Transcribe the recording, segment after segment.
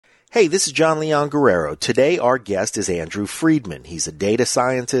Hey, this is John Leon Guerrero. Today our guest is Andrew Friedman. He's a data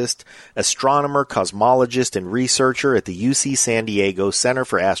scientist, astronomer, cosmologist, and researcher at the UC San Diego Center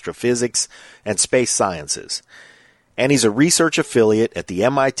for Astrophysics and Space Sciences. And he's a research affiliate at the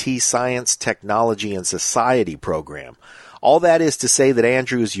MIT Science, Technology, and Society program. All that is to say that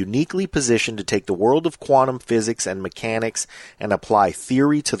Andrew is uniquely positioned to take the world of quantum physics and mechanics and apply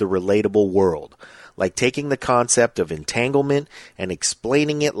theory to the relatable world, like taking the concept of entanglement and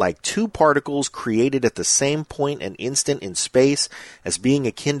explaining it like two particles created at the same point and instant in space as being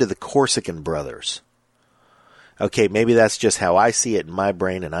akin to the Corsican brothers. Okay, maybe that's just how I see it in my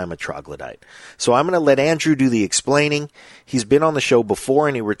brain, and I'm a troglodyte. So I'm going to let Andrew do the explaining. He's been on the show before,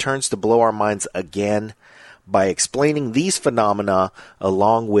 and he returns to blow our minds again by explaining these phenomena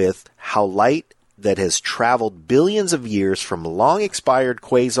along with how light that has traveled billions of years from long-expired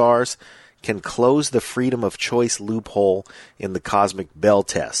quasars can close the freedom of choice loophole in the cosmic bell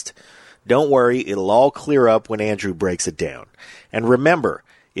test. Don't worry, it'll all clear up when Andrew breaks it down. And remember,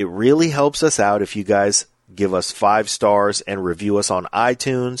 it really helps us out if you guys give us 5 stars and review us on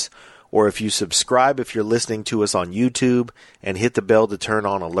iTunes, or if you subscribe if you're listening to us on YouTube and hit the bell to turn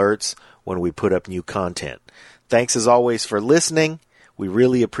on alerts when we put up new content. Thanks as always for listening. We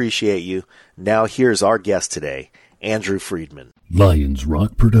really appreciate you. Now here's our guest today, Andrew Friedman. Lions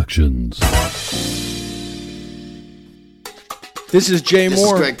Rock Productions. This is Jay Moore. This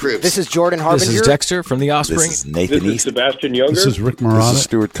is Greg Proops. This is Jordan Harbinger. This is Dexter from The Offspring. This is Nathan This is East. Sebastian Younger. This is Rick Morata. This is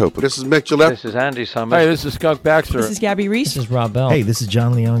Stuart Copeland. This is Mick Gillette. This is Andy Summers. Hey, this is Skunk Baxter. This is Gabby Reese. This is Rob Bell. Hey, this is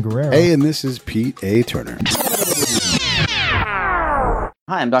John Leon Guerrero. Hey, and this is Pete A. Turner.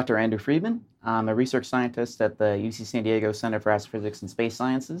 Hi, I'm Dr. Andrew Friedman. I'm a research scientist at the UC San Diego Center for Astrophysics and Space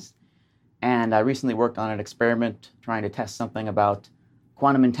Sciences. And I recently worked on an experiment trying to test something about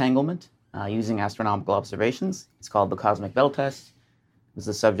quantum entanglement using astronomical observations. It's called the Cosmic Bell Test. It was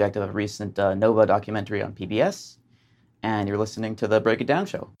the subject of a recent NOVA documentary on PBS. And you're listening to the Break It Down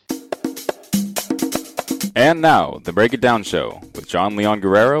Show. And now, the Break It Down Show with John Leon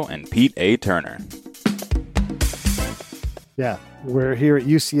Guerrero and Pete A. Turner. Yeah, we're here at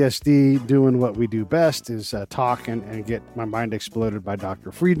UCSD doing what we do best, is talk and get my mind exploded by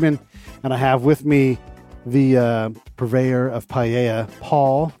Dr. Friedman. And I have with me the purveyor of Paella,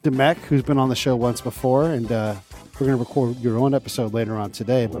 Paul Dimech, who's been on the show once before. And we're going to record your own episode later on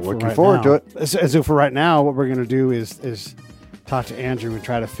today. But looking forward to it. As if for right now, what we're going to do is talk to Andrew and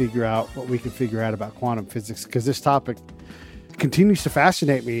try to figure out what we can figure out about quantum physics, because this topic continues to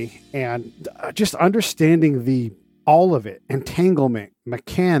fascinate me. And just understanding all of it, entanglement,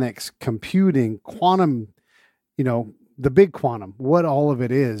 mechanics, computing, quantum, the big quantum, what all of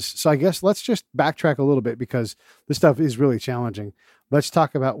it is. So I guess let's just backtrack a little bit, because this stuff is really challenging. Let's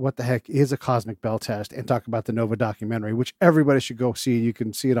talk about what the heck is a cosmic bell test and talk about the NOVA documentary, which everybody should go see. You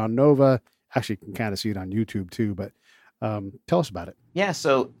can see it on NOVA. Actually, you can kind of see it on YouTube too, but tell us about it. Yeah,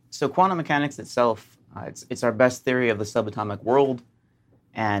 so quantum mechanics itself, it's our best theory of the subatomic world.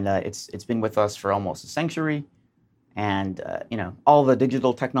 And it's been with us for almost a century. And, all the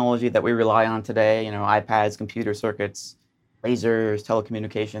digital technology that we rely on today, iPads, computer circuits, lasers,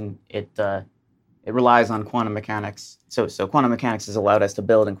 telecommunication, it relies on quantum mechanics. So quantum mechanics has allowed us to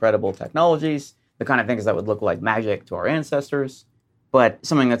build incredible technologies, the kind of things that would look like magic to our ancestors. But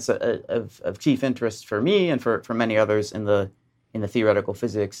something that's of chief interest for me and for many others in the theoretical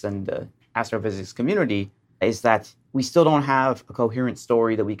physics and astrophysics community is that we still don't have a coherent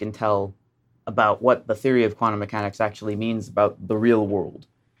story that we can tell about what the theory of quantum mechanics actually means about the real world.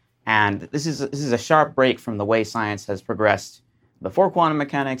 And this is a sharp break from the way science has progressed before quantum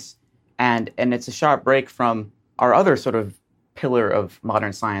mechanics, and it's a sharp break from our other sort of pillar of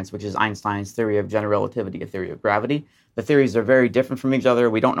modern science, which is Einstein's theory of general relativity, a theory of gravity. The theories are very different from each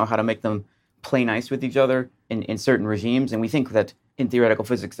other. We don't know how to make them play nice with each other in certain regimes, and we think that in theoretical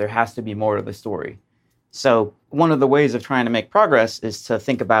physics there has to be more to the story. So one of the ways of trying to make progress is to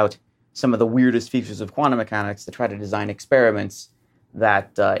think about some of the weirdest features of quantum mechanics, to try to design experiments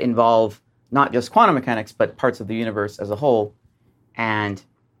that involve not just quantum mechanics, but parts of the universe as a whole, and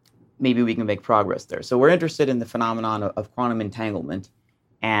maybe we can make progress there. So we're interested in the phenomenon of quantum entanglement,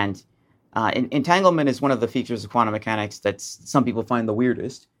 and entanglement is one of the features of quantum mechanics that some people find the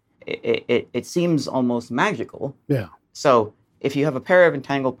weirdest. It seems almost magical. Yeah. So if you have a pair of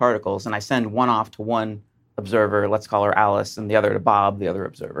entangled particles, and I send one off to one observer, let's call her Alice, and the other to Bob, the other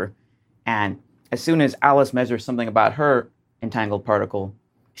observer, and as soon as Alice measures something about her entangled particle,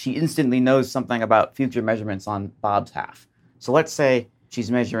 she instantly knows something about future measurements on Bob's half. So let's say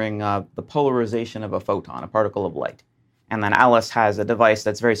she's measuring the polarization of a photon, a particle of light. And then Alice has a device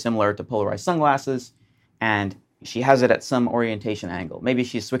that's very similar to polarized sunglasses, and she has it at some orientation angle. Maybe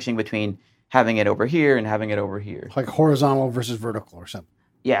she's switching between having it over here and having it over here. Like horizontal versus vertical or something.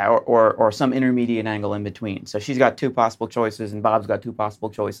 Yeah, or some intermediate angle in between. So she's got two possible choices, and Bob's got two possible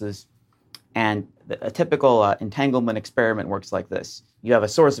choices. And a typical entanglement experiment works like this. You have a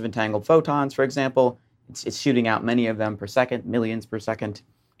source of entangled photons, for example. It's shooting out many of them per second, millions per second.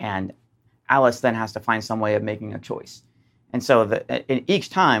 And Alice then has to find some way of making a choice. And so each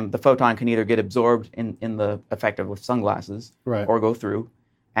time, the photon can either get absorbed in the effect of sunglasses, right, or go through.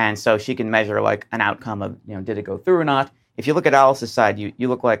 And so she can measure like an outcome of, did it go through or not? If you look at Alice's side,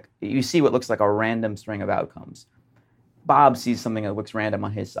 you see what looks like a random string of outcomes. Bob sees something that looks random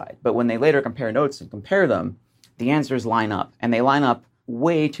on his side. But when they later compare notes and compare them, the answers line up. And they line up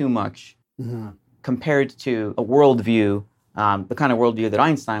way too much compared to a worldview, the kind of worldview that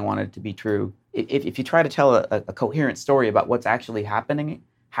Einstein wanted to be true. If you try to tell a coherent story about what's actually happening,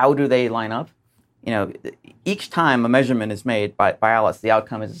 how do they line up? Each time a measurement is made by Alice, the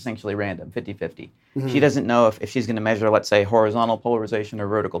outcome is essentially random, 50-50. She doesn't know if she's going to measure, let's say, horizontal polarization or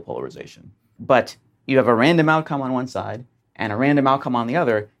vertical polarization. But you have a random outcome on one side and a random outcome on the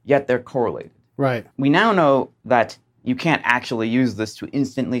other, yet they're correlated. Right. We now know that you can't actually use this to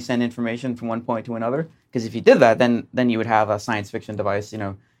instantly send information from one point to another, because if you did that, then you would have a science fiction device,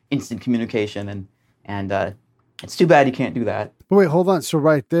 instant communication, and it's too bad you can't do that. But wait, hold on. So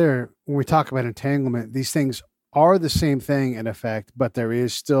right there, when we talk about entanglement, these things are the same thing in effect, but there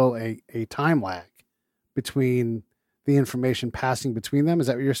is still a time lag between the information passing between them. Is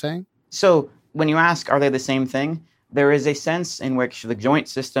that what you're saying? So when you ask, are they the same thing? There is a sense in which the joint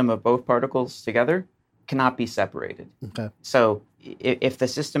system of both particles together cannot be separated. Okay. So if the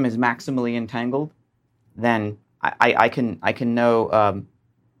system is maximally entangled, then I can know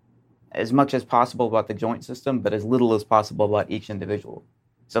as much as possible about the joint system, but as little as possible about each individual.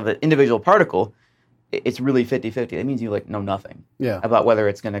 So the individual particle, it's really 50-50. That means you know nothing about whether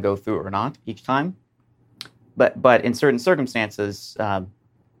it's going to go through or not each time. But in certain circumstances,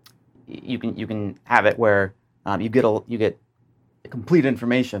 you can have it where you get complete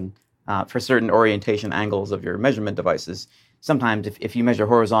information for certain orientation angles of your measurement devices. Sometimes if you measure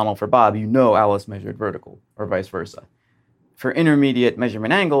horizontal for Bob, Alice measured vertical, or vice versa. For intermediate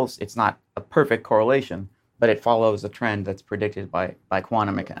measurement angles, it's not a perfect correlation, but it follows a trend that's predicted by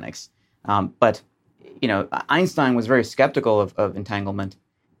quantum mechanics. But Einstein was very skeptical of entanglement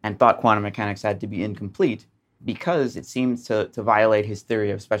and thought quantum mechanics had to be incomplete because it seems to violate his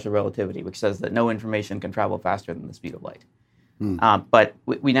theory of special relativity, which says that no information can travel faster than the speed of light. But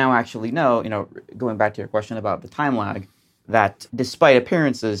we now actually know, going back to your question about the time lag, that despite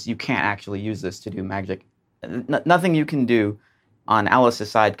appearances, you can't actually use this to do magic. Nothing you can do on Alice's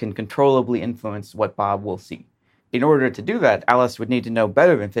side can controllably influence what Bob will see. In order to do that, Alice would need to know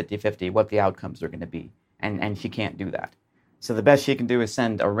better than 50-50 what the outcomes are going to be, and she can't do that. So the best she can do is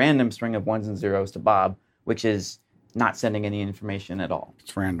send a random string of ones and zeros to Bob, which is not sending any information at all.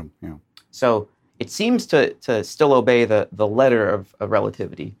 It's random, yeah. So it seems to still obey the letter of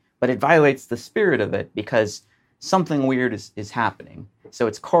relativity, but it violates the spirit of it because something weird is happening. So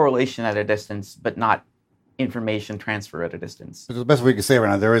it's correlation at a distance, but not information transfer at a distance. So the best we can say right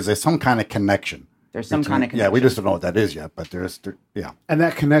now, there is some kind of connection. There's some kind of connection. Yeah, we just don't know what that is yet, but yeah. And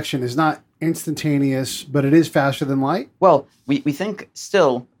that connection is not instantaneous, but it is faster than light? Well, we think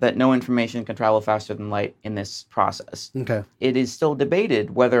still that no information can travel faster than light in this process. Okay. It is still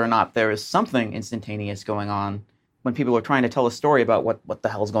debated whether or not there is something instantaneous going on. When people are trying to tell a story about what the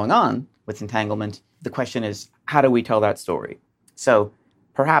hell is going on with entanglement, the question is, how do we tell that story? So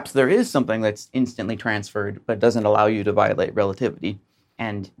perhaps there is something that's instantly transferred, but doesn't allow you to violate relativity.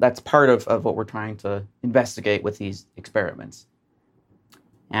 And that's part of what we're trying to investigate with these experiments.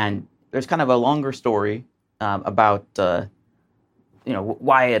 And there's kind of a longer story about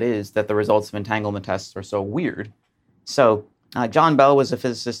why it is that the results of entanglement tests are so weird. So John Bell was a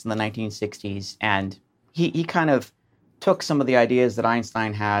physicist in the 1960s, and he kind of took some of the ideas that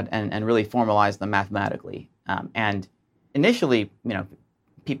Einstein had and really formalized them mathematically. And initially,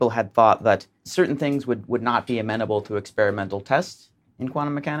 people had thought that certain things would not be amenable to experimental tests in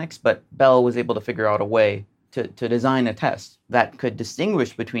quantum mechanics, but Bell was able to figure out a way to design a test that could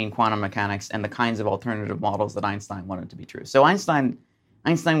distinguish between quantum mechanics and the kinds of alternative models that Einstein wanted to be true. So Einstein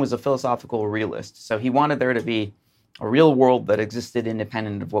was a philosophical realist, so he wanted there to be a real world that existed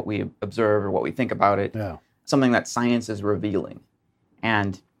independent of what we observe or what we think about it, something that science is revealing.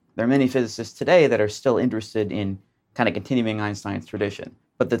 And there are many physicists today that are still interested in kind of continuing Einstein's tradition.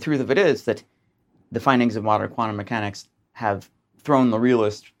 But the truth of it is that the findings of modern quantum mechanics have thrown the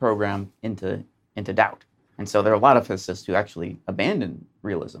realist program into doubt. And so there are a lot of physicists who actually abandon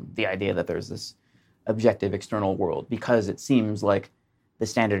realism, the idea that there's this objective external world because it seems like the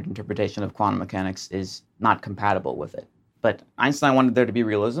standard interpretation of quantum mechanics is not compatible with it. But Einstein wanted there to be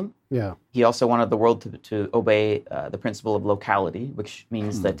realism. Yeah. He also wanted the world to obey the principle of locality, which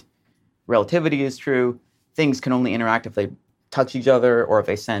means that relativity is true. Things can only interact if they touch each other or if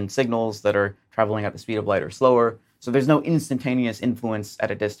they send signals that are traveling at the speed of light or slower. So there's no instantaneous influence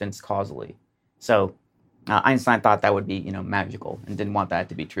at a distance causally. So Einstein thought that would be, magical and didn't want that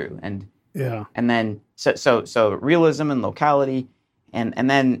to be true. And then so realism and locality, and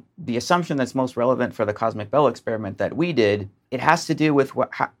then the assumption that's most relevant for the cosmic bell experiment that we did, it has to do with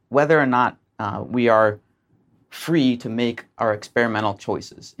whether or not we are free to make our experimental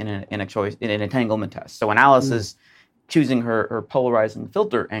choices in an entanglement test. So when Alice is choosing her polarizing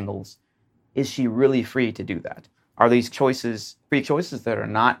filter angles, is she really free to do that? Are these choices free choices that are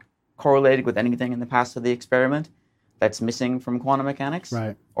not correlated with anything in the past of the experiment that's missing from quantum mechanics?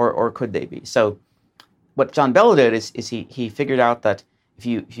 Right. Or could they be? So what John Bell did is he figured out that if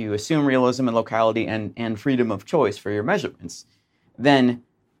you assume realism and locality and freedom of choice for your measurements, then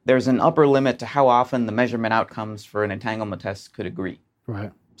there's an upper limit to how often the measurement outcomes for an entanglement test could agree.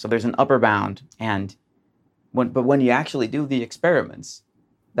 Right. So there's an upper bound, but when you actually do the experiments,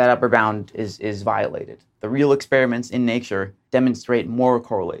 that upper bound is violated. The real experiments in nature demonstrate more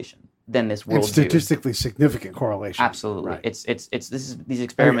correlation than this worldview. And statistically significant correlation. Absolutely. Right. These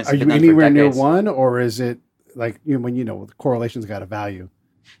experiments. Are you anywhere near one, or is it like when the correlation's got a value?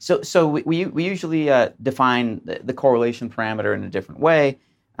 So we usually define the correlation parameter in a different way.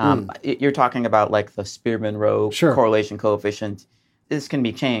 You're talking about like the Spearman-Rowe correlation coefficient. This can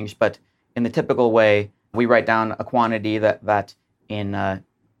be changed, but in the typical way, we write down a quantity that in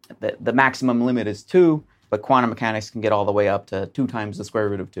the maximum limit is 2, but quantum mechanics can get all the way up to 2 times the square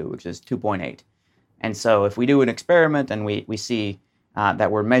root of 2, which is 2.8. And so if we do an experiment and we see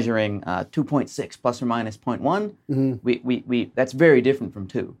that we're measuring 2.6 plus or minus 0.1, we that's very different from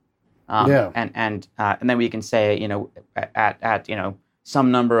 2. And then we can say, at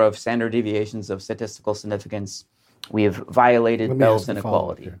some number of standard deviations of statistical significance, we have violated Bell's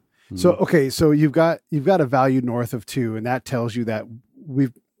inequality. So you've got a value north of 2, and that tells you that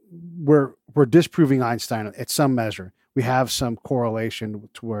we're disproving Einstein at some measure. We have some correlation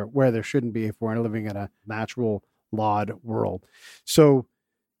to where there shouldn't be if we're living in a natural lawed world. So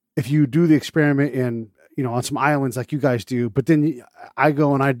if you do the experiment on some islands like you guys do, but then I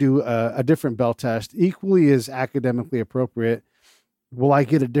go and I do a different Bell test, equally as academically appropriate, will I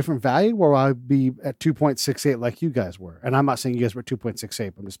get a different value, or will I be at 2.68 like you guys were? And I'm not saying you guys were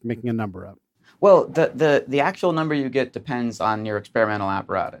 2.68. I'm just making a number up. Well, the actual number you get depends on your experimental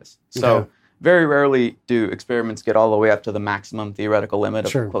apparatus. So very rarely do experiments get all the way up to the maximum theoretical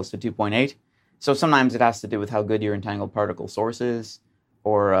limit of close to 2.8. So sometimes it has to do with how good your entangled particle source is,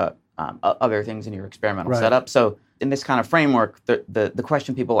 or other things in your experimental setup. So in this kind of framework, the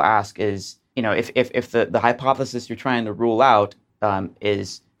question people ask is, if the hypothesis you're trying to rule out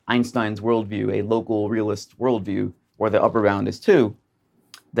is Einstein's worldview, a local realist worldview, where the upper bound is 2,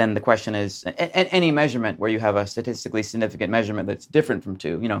 then the question is, any measurement where you have a statistically significant measurement that's different from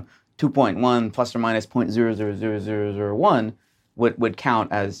 2, 2.1 plus or minus 0.000001 would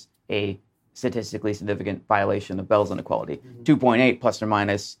count as a statistically significant violation of Bell's inequality. 2.8 plus or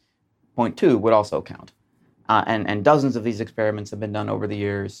minus 0.2 would also count. And dozens of these experiments have been done over the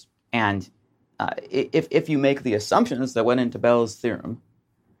years. And if you make the assumptions that went into Bell's theorem,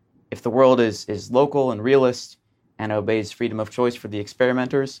 if the world is local and realist and obeys freedom of choice for the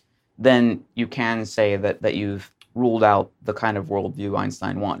experimenters, then you can say that you've ruled out the kind of worldview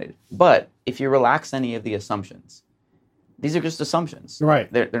Einstein wanted. But if you relax any of the assumptions, these are just assumptions.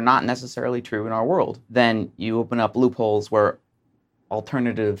 Right. They're not necessarily true in our world. Then you open up loopholes where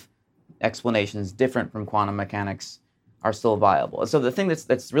alternative explanations different from quantum mechanics are still viable. So the thing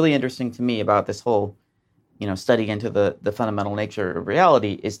that's really interesting to me about this whole, study into the fundamental nature of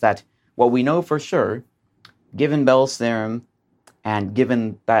reality is that what we know for sure, given Bell's theorem, and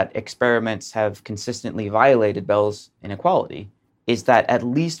given that experiments have consistently violated Bell's inequality, is that at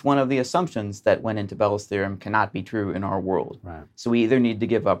least one of the assumptions that went into Bell's theorem cannot be true in our world. Right. So we either need to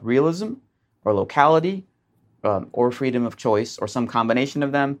give up realism or locality or freedom of choice or some combination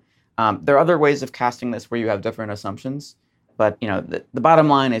of them. There are other ways of casting this where you have different assumptions. But the bottom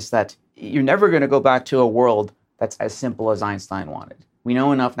line is that you're never going to go back to a world that's as simple as Einstein wanted. We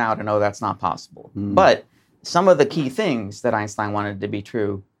know enough now to know that's not possible. But some of the key things that Einstein wanted to be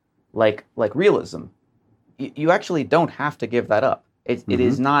true, like realism, you actually don't have to give that up. It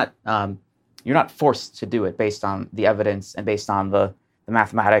is not, you're not forced to do it based on the evidence and based on the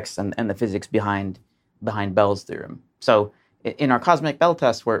mathematics and the physics behind Bell's theorem. So in our cosmic bell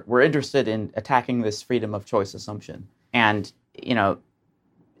test, we're interested in attacking this freedom of choice assumption. And,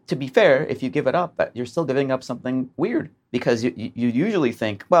 to be fair, if you give it up, you're still giving up something weird, because you usually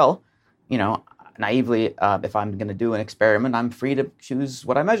think, well, naively, if I'm going to do an experiment, I'm free to choose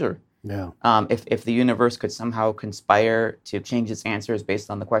what I measure. Yeah. If the universe could somehow conspire to change its answers based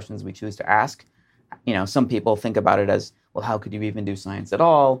on the questions we choose to ask, some people think about it as, well, how could you even do science at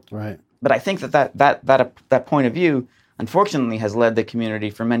all? Right. But I think that point of view, unfortunately, has led the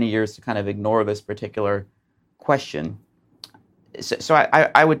community for many years to kind of ignore this particular question. So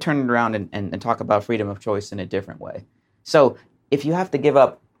I would turn it around and talk about freedom of choice in a different way. So if you have to give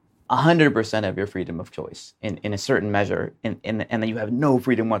up 100% of your freedom of choice in a certain measure, and then you have no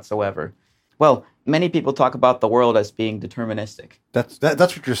freedom whatsoever, well, many people talk about the world as being deterministic. That's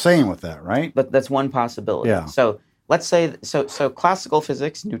what you're saying with that, right? But that's one possibility. Yeah. So let's say, so classical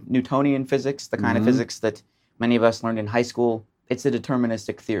physics, Newtonian physics, the kind of physics that many of us learned in high school, it's a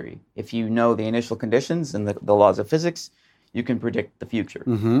deterministic theory. If you know the initial conditions and the laws of physics, you can predict the future.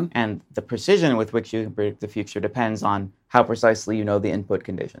 And the precision with which you can predict the future depends on how precisely you know the input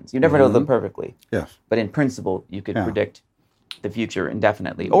conditions. You never know them perfectly. Yes. But in principle, you could predict the future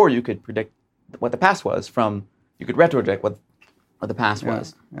indefinitely. Or you could predict what the past was you could retroject what the past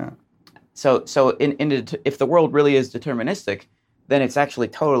was. Yeah. So if the world really is deterministic, then it's actually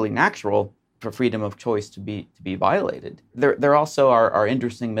totally natural for freedom of choice to be violated. There also are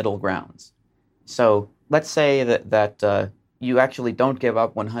interesting middle grounds. So let's say that you actually don't give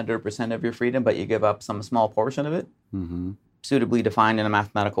up 100% of your freedom, but you give up some small portion of it, suitably defined in a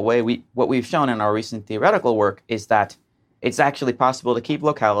mathematical way. What we've shown in our recent theoretical work is that it's actually possible to keep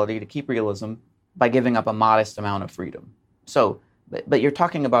locality, to keep realism, by giving up a modest amount of freedom. So, but you're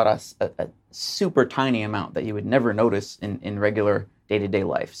talking about a super tiny amount that you would never notice in regular day-to-day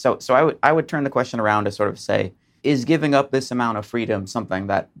life. So I would turn the question around to sort of say, is giving up this amount of freedom something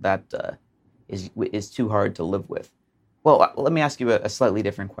that is too hard to live with? Well, let me ask you a slightly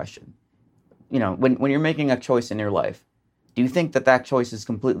different question. When you're making a choice in your life, do you think that choice is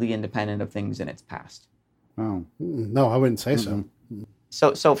completely independent of things in its past? Oh. No, I wouldn't say so.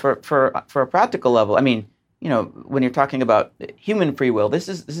 So for a practical level, when you're talking about human free will, this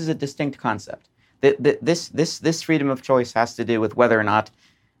is a distinct concept. This freedom of choice has to do with whether or not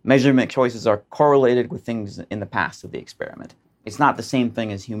measurement choices are correlated with things in the past of the experiment. It's not the same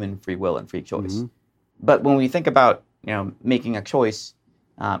thing as human free will and free choice. But when we think about making a choice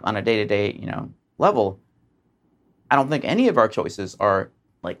on a day-to-day level, I don't think any of our choices are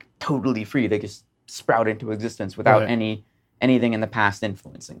like totally free. They just sprout into existence without anything in the past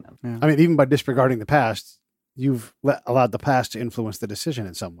influencing them. Yeah. I mean, even by disregarding the past, you've allowed the past to influence the decision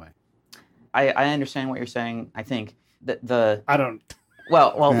in some way. I understand what you're saying. I think that I don't.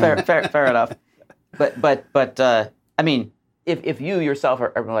 Well, fair enough. But I mean, if you yourself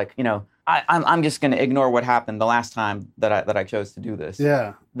are like, I'm just going to ignore what happened the last time that I chose to do this.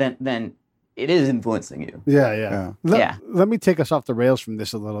 Yeah. Then it is influencing you. Yeah. Let me take us off the rails from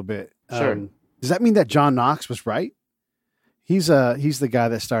this a little bit. Sure. Does that mean that John Knox was right? He's the guy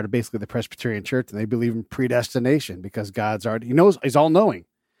that started basically the Presbyterian Church, and they believe in predestination because God's already, he's all knowing.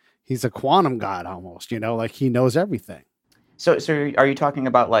 He's a quantum God almost, like he knows everything. So are you talking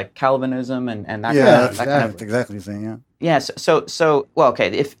about like Calvinism and that? Yeah, kind of, that's exactly the same. Yeah. Yeah. So well,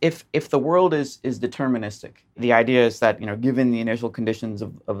 okay. If the world is deterministic, the idea is that given the initial conditions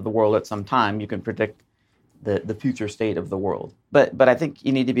of the world at some time, you can predict the future state of the world. But I think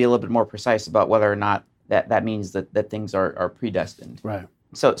you need to be a little bit more precise about whether or not that means that things are predestined. Right.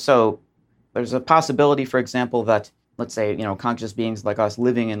 So there's a possibility, for example, that let's say conscious beings like us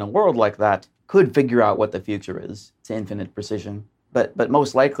living in a world like that could figure out what the future is to infinite precision, but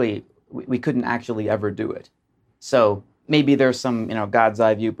most likely we couldn't actually ever do it. So maybe there's some God's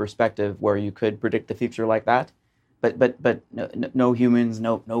eye view perspective where you could predict the future like that, but no humans,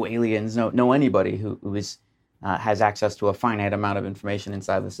 no aliens, no anybody who is has access to a finite amount of information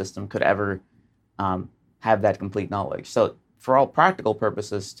inside the system could ever have that complete knowledge. So for all practical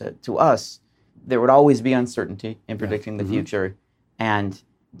purposes, to us, there would always be uncertainty in predicting the future, and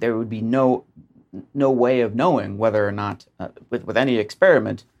there would be no way of knowing whether or not, with any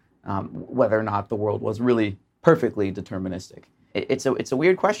experiment, whether or not the world was really perfectly deterministic. It's a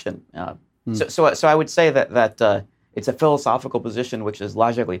weird question. So I would say that it's a philosophical position which is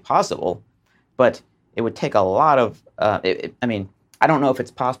logically possible, but it would take a lot of. I don't know if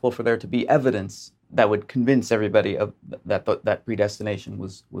it's possible for there to be evidence that would convince everybody of that predestination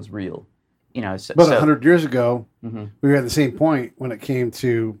was real. But 100 years ago, we were at the same point when it came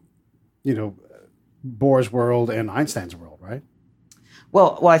to, Bohr's world and Einstein's world, right?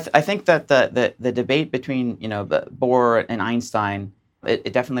 I think that the debate between the Bohr and Einstein,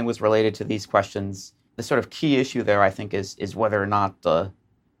 it definitely was related to these questions. The sort of key issue there, I think, is whether or not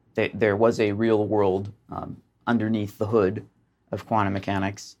there was a real world underneath the hood of quantum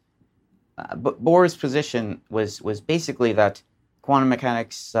mechanics. But Bohr's position was basically that quantum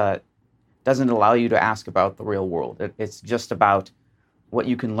mechanics doesn't allow you to ask about the real world. It's just about what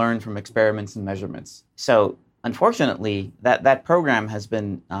you can learn from experiments and measurements. So unfortunately, that program has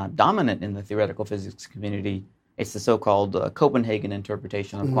been dominant in the theoretical physics community. It's the so-called Copenhagen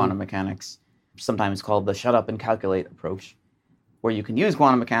interpretation of quantum mechanics, sometimes called the shut up and calculate approach, where you can use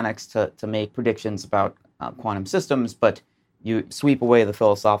quantum mechanics to make predictions about quantum systems, but you sweep away the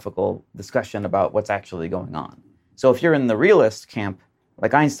philosophical discussion about what's actually going on. So if you're in the realist camp,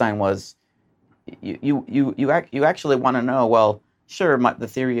 like Einstein was, you actually want to know, well, sure, the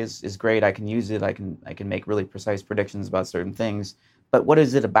theory is great. I can use it. I can make really precise predictions about certain things. But what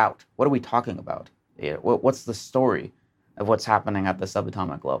is it about? What are we talking about? What's the story of what's happening at the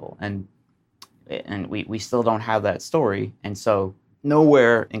subatomic level? And we still don't have that story. And so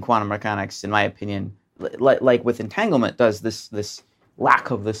nowhere in quantum mechanics, in my opinion, like with entanglement, does this lack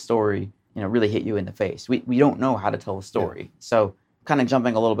of this story really hit you in the face. We don't know how to tell a story. Yeah. So kind of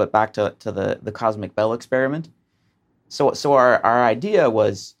jumping a little bit back to the cosmic bell experiment. So our idea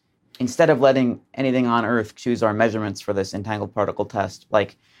was, instead of letting anything on Earth choose our measurements for this entangled particle test,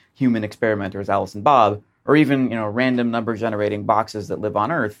 like human experimenters Alice and Bob, or even random number generating boxes that live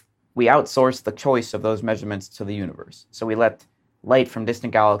on Earth, we outsourced the choice of those measurements to the universe. So we let light from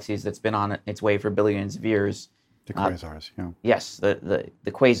distant galaxies that's been on its way for billions of years. The quasars, yeah. Yes, the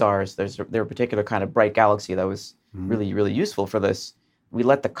quasars. They're a particular kind of bright galaxy that was really, really useful for this. We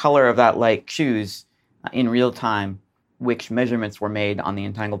let the color of that light choose in real time which measurements were made on the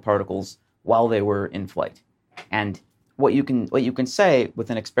entangled particles while they were in flight. And what you can say with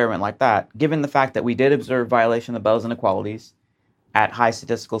an experiment like that, given the fact that we did observe violation of Bell's inequalities at high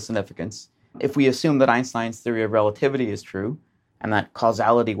statistical significance, if we assume that Einstein's theory of relativity is true, and that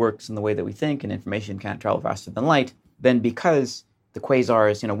causality works in the way that we think, and information can't travel faster than light, then because the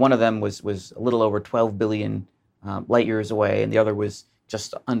quasars, one of them was a little over 12 billion light years away, and the other was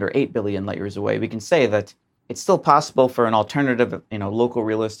just under 8 billion light years away, we can say that it's still possible for an alternative, local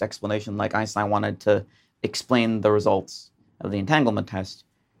realist explanation like Einstein wanted to explain the results of the entanglement test,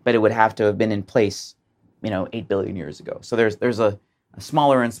 but it would have to have been in place, 8 billion years ago. So there's a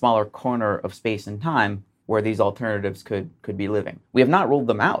smaller and smaller corner of space and time where these alternatives could be living. We have not ruled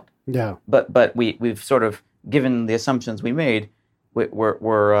them out. Yeah. But we've sort of, given the assumptions we made,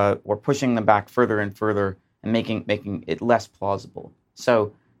 we're pushing them back further and further and making it less plausible.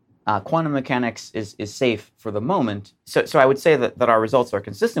 So quantum mechanics is safe for the moment. So I would say that our results are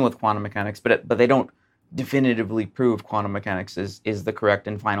consistent with quantum mechanics, but they don't definitively prove quantum mechanics is the correct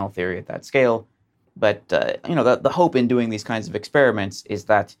and final theory at that scale. But the hope in doing these kinds of experiments is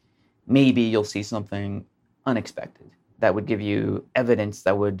that maybe you'll see something unexpected that would give you evidence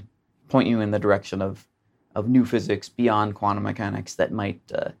that would point you in the direction of new physics beyond quantum mechanics that might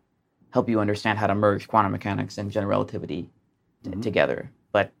help you understand how to merge quantum mechanics and general relativity together.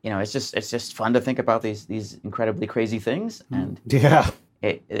 But it's just fun to think about these incredibly crazy things, and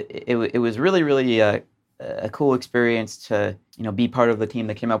it was really, really a cool experience to be part of the team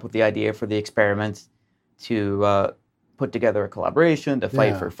that came up with the idea for the experiment, to put together a collaboration, to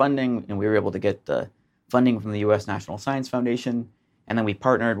fight for funding, and we were able to get funding from the U.S. National Science Foundation, and then we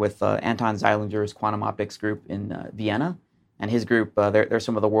partnered with Anton Zeilinger's quantum optics group in Vienna, and his group, they're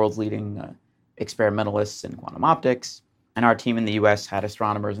some of the world's leading experimentalists in quantum optics. And our team in the U.S. had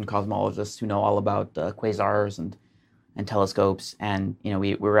astronomers and cosmologists who know all about quasars and telescopes. And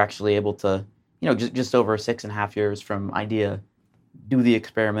we were actually able to, just over 6.5 years from idea, do the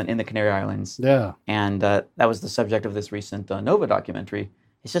experiment in the Canary Islands. Yeah. And that was the subject of this recent NOVA documentary.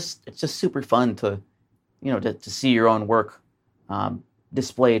 It's just super fun to see your own work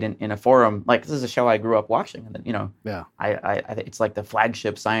displayed in a forum. Like, this is a show I grew up watching, and then I it's like the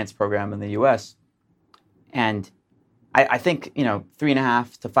flagship science program in the U.S. And I think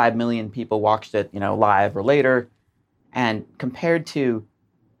 3.5 to 5 million people watched it live or later, and compared to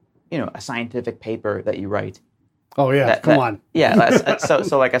a scientific paper that you write. Oh yeah, come on. Yeah,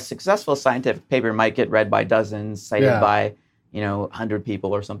 so like a successful scientific paper might get read by dozens, cited by 100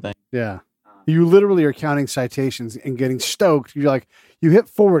 people or something. Yeah. You literally are counting citations and getting stoked. You're like, you hit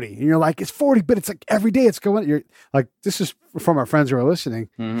 40 and you're like, it's 40, but it's like every day it's going. You're like, this is from our friends who are listening.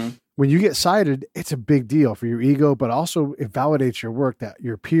 Mm-hmm. When you get cited, it's a big deal for your ego, but also it validates your work that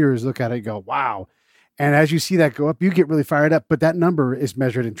your peers look at it and go, wow. And as you see that go up, you get really fired up, but that number is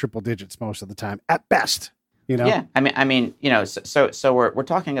measured in triple digits most of the time at best. You know? Yeah, I mean, so we're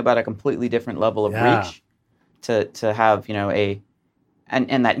talking about a completely different level of reach to have,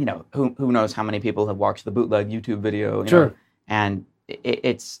 and that, who knows how many people have watched the bootleg YouTube video, you know, and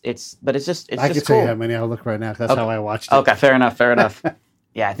it's just I can tell you how many. I'll look right now. 'Cause that's how I watched it. Okay, fair enough.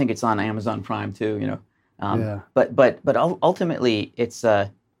 Yeah, I think it's on Amazon Prime too, But ultimately, it's I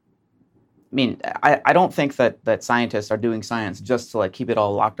don't think that scientists are doing science just to like keep it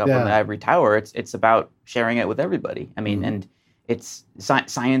all locked up in the ivory tower. It's about sharing it with everybody. I mean, and it's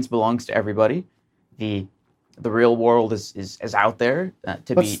science belongs to everybody. The real world is out there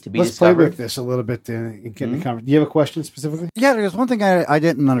to be discovered. Let's play with this a little bit and get in the conversation. Do you have a question specifically? Yeah, there's one thing I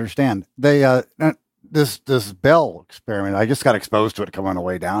didn't understand. They this Bell experiment. I just got exposed to it coming on the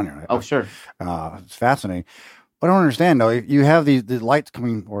way down here. Oh, sure. It's fascinating. What I don't understand though, you have the lights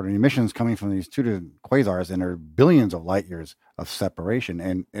coming or the emissions coming from these two quasars, and there are billions of light years of separation,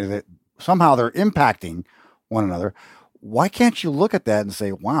 and somehow they're impacting one another. Why can't you look at that and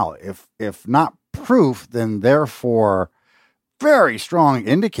say, "Wow, if not proof, then therefore very strong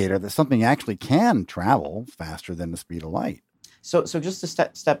indicator that something actually can travel faster than the speed of light"? So just to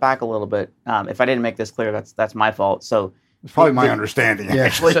step back a little bit, if I didn't make this clear, that's my fault. So it's probably my understanding,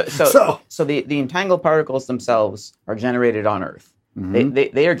 actually. So the entangled particles themselves are generated on Earth. Mm-hmm.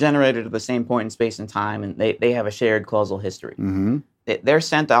 They are generated at the same point in space and time, and they have a shared causal history. Mm-hmm. They're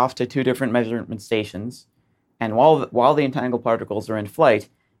sent off to two different measurement stations, and while the entangled particles are in flight,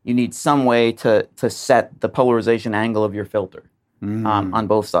 you need some way to set the polarization angle of your filter on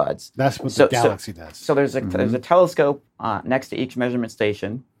both sides. That's what the galaxy does. So there's a telescope next to each measurement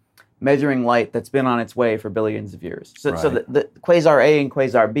station, measuring light that's been on its way for billions of years. So the quasar A and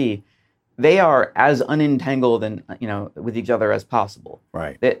quasar B, they are as unentangled and with each other as possible.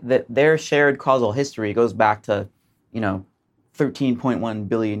 Right. Their shared causal history goes back to 13.1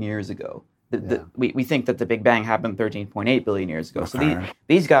 billion years ago. We think that the Big Bang happened 13.8 billion years ago. So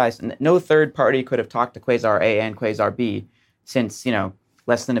these guys, no third party could have talked to quasar A and quasar B since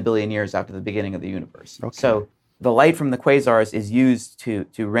less than a billion years after the beginning of the universe. Okay. So the light from the quasars is used to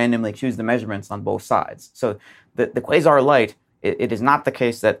randomly choose the measurements on both sides. So the quasar light, it is not the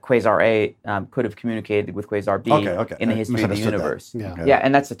case that quasar A could have communicated with quasar B in the history of the universe. Yeah,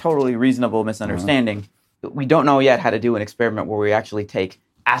 and that's a totally reasonable misunderstanding. We don't know yet how to do an experiment where we actually take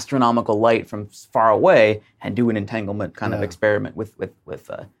astronomical light from far away and do an entanglement kind of experiment with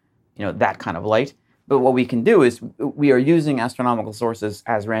that kind of light. But what we can do is we are using astronomical sources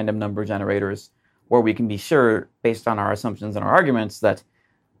as random number generators, where we can be sure, based on our assumptions and our arguments, that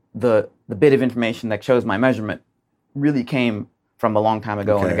the bit of information that shows my measurement really came from a long time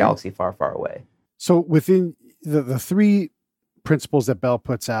ago in a galaxy far, far away. So within the three principles that Bell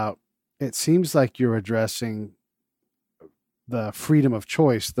puts out, it seems like you're addressing the freedom of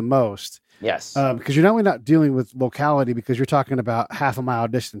choice the most. Yes. Because you're not dealing with locality, because you're talking about half a mile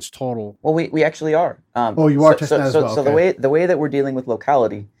distance total. Well, we actually are. You are testing that as well. So the way that we're dealing with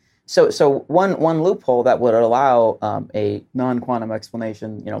locality, so one loophole that would allow a non-quantum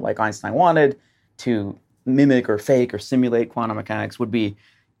explanation, like Einstein wanted, to mimic or fake or simulate quantum mechanics would be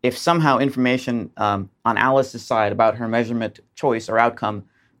if somehow information on Alice's side about her measurement choice or outcome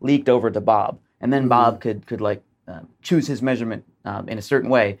leaked over to Bob, and then Bob could choose his measurement in a certain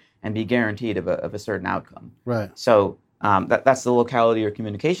way and be guaranteed of a certain outcome. Right. So that's the locality or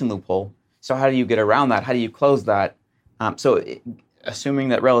communication loophole. So how do you get around that? How do you close that? Assuming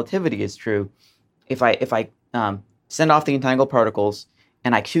that relativity is true, if I send off the entangled particles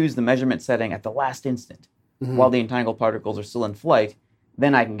and I choose the measurement setting at the last instant while the entangled particles are still in flight,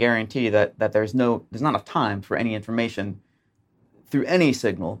 then I can guarantee that there's not enough time for any information through any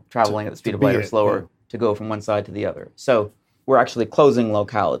signal traveling at the speed of light or slower to go from one side to the other. So we're actually closing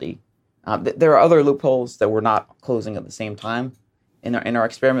locality. There are other loopholes that we're not closing at the same time in our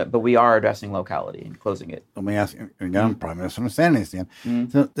experiment, but we are addressing locality and closing it. Let me ask you again. I'm probably misunderstanding this again.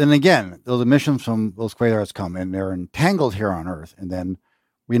 So, then again, those emissions from those quasars come and they're entangled here on Earth, and then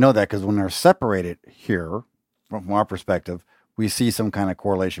we know that because when they're separated here, from our perspective, we see some kind of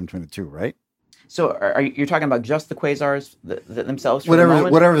correlation between the two, right? So are you talking about just the quasars themselves?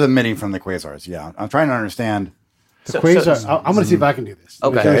 Whatever's emitting from the quasars. Yeah, I'm trying to understand. The quasars. I'm going to see if I can do this.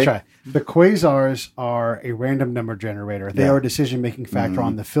 Okay. Let me try. The quasars are a random number generator. They are a decision-making factor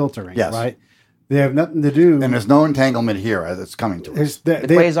on the filtering, right? They have nothing to do. And there's no entanglement here as it's coming to us. The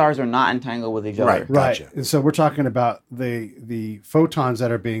quasars are not entangled with each other. Right, gotcha. And so we're talking about the photons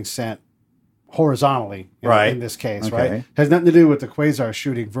that are being sent horizontally in this case, right? Has nothing to do with the quasars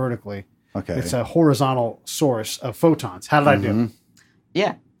shooting vertically. Okay. It's a horizontal source of photons. How did I do?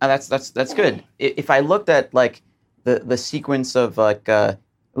 Yeah, that's good. If I looked at like the sequence of like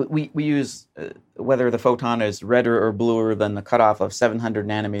We use whether the photon is redder or bluer than the cutoff of 700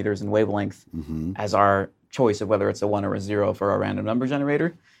 nanometers in wavelength as our choice of whether it's a 1 or a 0 for our random number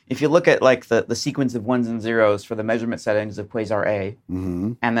generator. If you look at like the sequence of 1s and 0s for the measurement settings of quasar A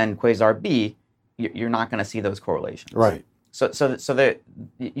and then quasar B, you're not going to see those correlations. Right. So that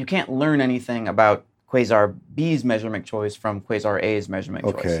you can't learn anything about quasar B's measurement choice from quasar A's measurement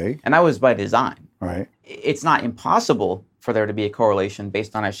choice. And that was by design. Right. It's not impossible for there to be a correlation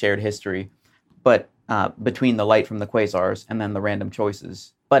based on a shared history, but between the light from the quasars and then the random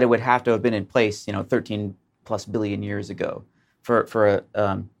choices. But it would have to have been in place, 13 plus billion years ago for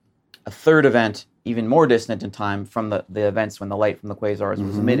a third event, even more distant in time from the events when the light from the quasars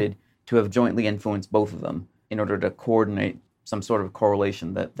was emitted, to have jointly influenced both of them in order to coordinate some sort of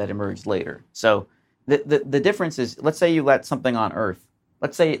correlation that emerged later. So the difference is, let's say you let something on Earth.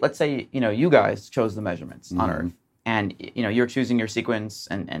 Let's say you guys chose the measurements on Earth, and you're choosing your sequence,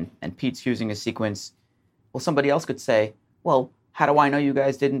 and Pete's choosing his sequence. Well, somebody else could say, well, how do I know you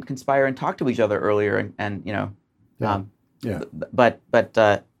guys didn't conspire and talk to each other earlier? But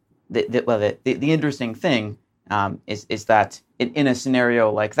the interesting thing is that in a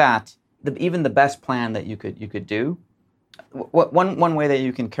scenario like that, even the best plan that you could do, one way that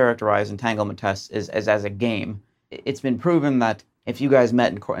you can characterize entanglement tests is as a game. It's been proven that if you guys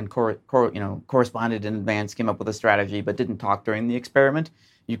met and corresponded in advance, came up with a strategy, but didn't talk during the experiment,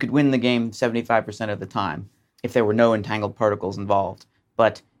 you could win the game 75% of the time if there were no entangled particles involved.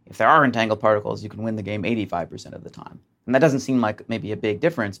 But if there are entangled particles, you can win the game 85% of the time. And that doesn't seem like maybe a big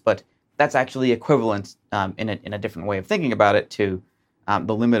difference, but that's actually equivalent in a different way of thinking about it to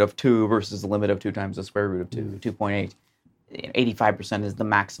the limit of 2 versus the limit of 2 times the square root of 2, 2.8. 85% is the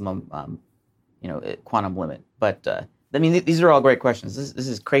maximum, quantum limit. But these are all great questions. This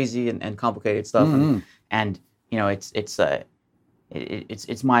is crazy and complicated stuff, and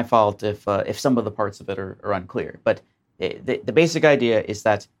it's my fault if some of the parts of it are unclear. But the basic idea is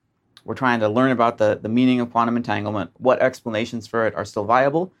that we're trying to learn about the meaning of quantum entanglement, what explanations for it are still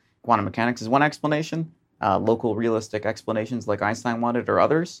viable. Quantum mechanics is one explanation. Local realistic explanations like Einstein wanted or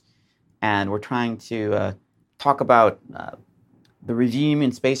others. And we're trying to talk about the regime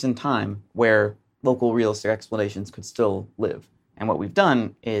in space and time where local realistic explanations could still live. And what we've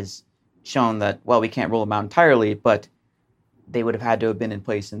done is shown that, well, we can't rule them out entirely, but they would have had to have been in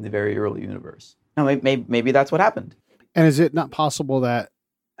place in the very early universe. Now, maybe that's what happened. And is it not possible that,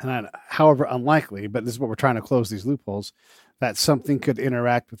 however unlikely, but this is what we're trying to close these loopholes, that something could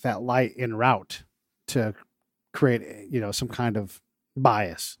interact with that light en route to create, some kind of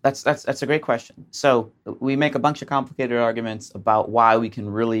bias? That's a great question. So we make a bunch of complicated arguments about why we can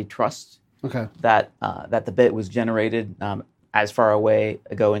really trust that the bit was generated as far away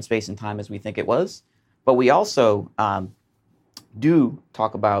ago in space and time as we think it was. But we also do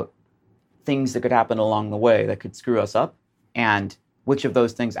talk about things that could happen along the way that could screw us up, and which of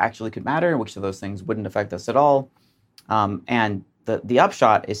those things actually could matter, and which of those things wouldn't affect us at all. And the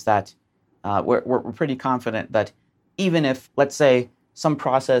upshot is that we're pretty confident that even if, let's say, some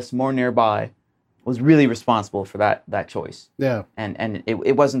process more nearby was really responsible for that choice. Yeah. And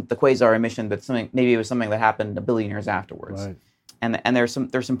it wasn't the quasar emission, but maybe it was something that happened a billion years afterwards. Right. And there's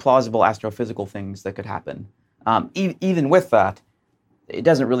some plausible astrophysical things that could happen. Even with that, it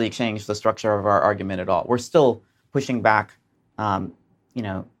doesn't really change the structure of our argument at all. We're still pushing back,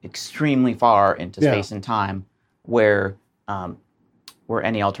 extremely far into space and time, where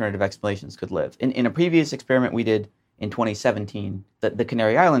any alternative explanations could live. In a previous experiment we did in 2017, the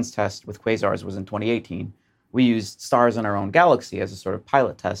Canary Islands test with quasars was in 2018. We used stars in our own galaxy as a sort of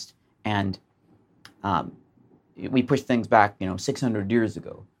pilot test, and we pushed things back, 600 years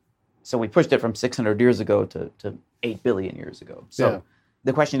ago. So we pushed it from 600 years ago to 8 billion years ago. So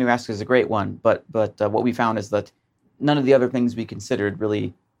the question you ask is a great one, but what we found is that none of the other things we considered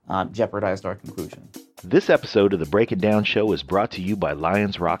really jeopardized our conclusion. This episode of the Break It Down Show is brought to you by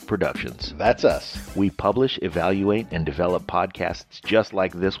Lions Rock Productions. That's us. We publish, evaluate, and develop podcasts just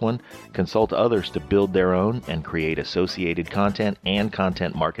like this one, consult others to build their own, and create associated content and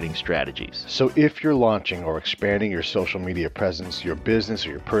content marketing strategies. So if you're launching or expanding your social media presence, your business,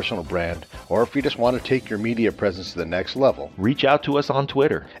 or your personal brand, or if you just want to take your media presence to the next level, reach out to us on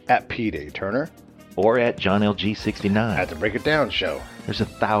Twitter at Pete A. Turner or at JohnLG69 at the Break It Down Show. There's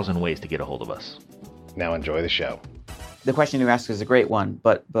 1,000 ways to get a hold of us. Now enjoy the show. The question you ask is a great one,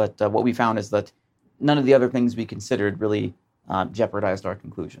 but what we found is that none of the other things we considered really jeopardized our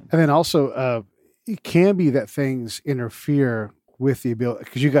conclusion. And then also, it can be that things interfere with the ability,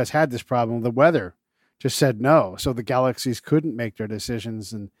 because you guys had this problem. The weather just said no, so the galaxies couldn't make their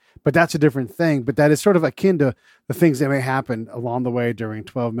decisions, and But that's a different thing. But that is sort of akin to the things that may happen along the way during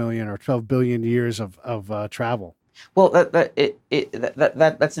 12 million or 12 billion years of travel. Well,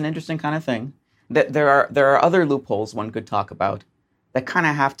 that's an interesting kind of thing. There are other loopholes one could talk about that kind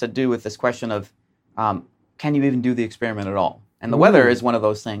of have to do with this question of can you even do the experiment at all? And the weather is one of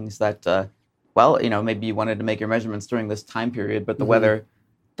those things that, maybe you wanted to make your measurements during this time period, but the weather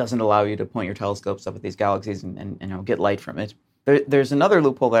doesn't allow you to point your telescopes up at these galaxies and get light from it. There's another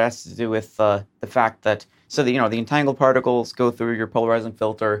loophole that has to do with the fact that the entangled particles go through your polarizing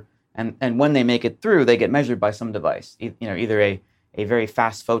filter, and when they make it through, they get measured by some device, either a very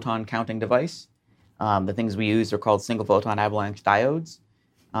fast photon counting device. The things we use are called single photon avalanche diodes.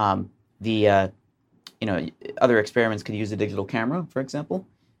 Other experiments could use a digital camera, for example,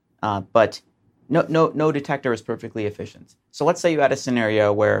 but no detector is perfectly efficient. So let's say you had a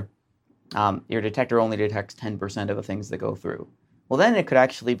scenario where your detector only detects 10% of the things that go through. Well, then it could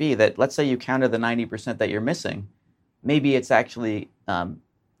actually be that, let's say you counted the 90% that you're missing. Maybe it's actually,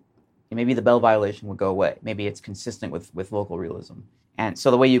 maybe the Bell violation would go away. Maybe it's consistent with local realism. And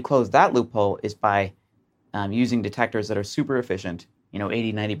so the way you close that loophole is by using detectors that are super efficient,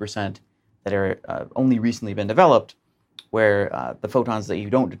 80, 90%, that are only recently been developed, where the photons that you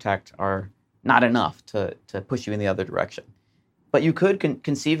don't detect are not enough to push you in the other direction. But you could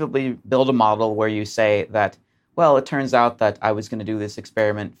conceivably build a model where you say that, well, it turns out that I was going to do this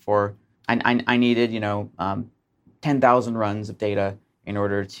experiment for, I needed, 10,000 runs of data in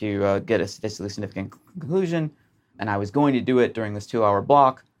order to get a statistically significant conclusion, and I was going to do it during this 2-hour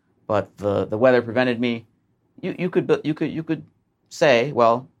block, but the weather prevented me. You could say,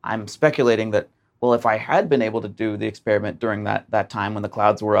 well, I'm speculating that, well, if I had been able to do the experiment during that time when the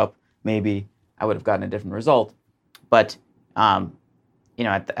clouds were up, maybe I would have gotten a different result. But at the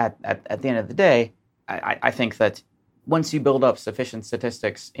end of the day, I think that once you build up sufficient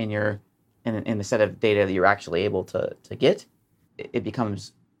statistics in the set of data that you're actually able to get, it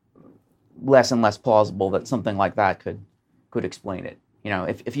becomes less and less plausible that something like that could explain it.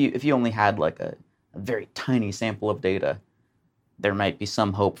 If you only had like a very tiny sample of data, there might be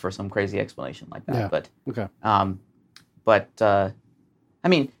some hope for some crazy explanation like that. Yeah. But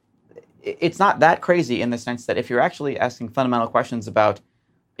it's not that crazy in the sense that if you're actually asking fundamental questions about,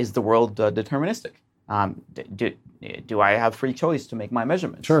 is the world deterministic? Do I have free choice to make my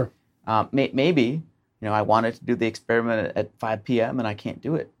measurements? Sure. Maybe, I wanted to do the experiment at 5 p.m. and I can't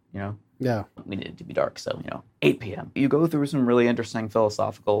do it, Yeah. We need it to be dark, so, 8 p.m. You go through some really interesting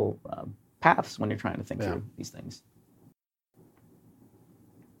philosophical paths when you're trying to think through these things.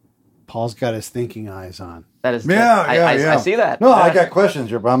 Paul's got his thinking eyes on. That is, I see that. No, I got questions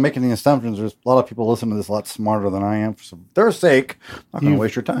here, but I'm making the assumptions. There's a lot of people listening to this a lot smarter than I am. For their sake, I'm not going to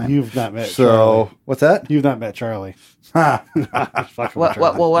waste your time. You've not met Charlie. What's that? You've not met Charlie. Well,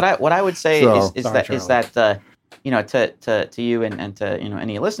 what I would say is that to you and to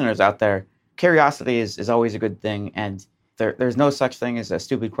any listeners out there, curiosity is always a good thing, and there's no such thing as a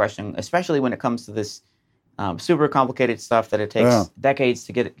stupid question, especially when it comes to this super complicated stuff that it takes decades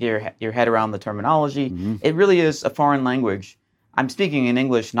to get your head around the terminology. Mm-hmm. It really is a foreign language. I'm speaking in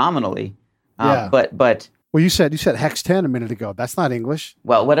English nominally, but well, you said hex 10 a minute ago. That's not English.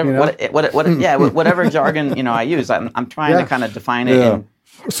 Well, whatever whatever jargon I use, I'm trying to kind of define it. Yeah.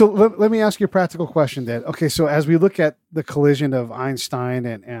 So let me ask you a practical question then. Okay, so as we look at the collision of Einstein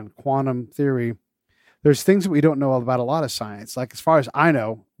and quantum theory, there's things that we don't know about a lot of science. Like, as far as I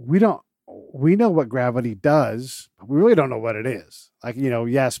know, we know what gravity does, but we really don't know what it is. Like,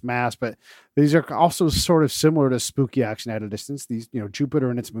 yes, mass, but these are also sort of similar to spooky action at a distance. These, Jupiter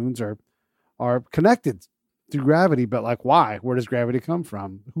and its moons are connected through gravity, but like, why? Where does gravity come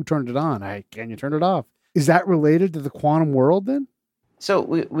from? Who turned it on? Can you turn it off? Is that related to the quantum world then? So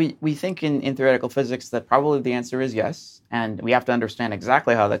we think in theoretical physics that probably the answer is yes, and we have to understand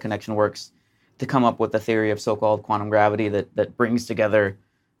exactly how that connection works to come up with a theory of so-called quantum gravity that brings together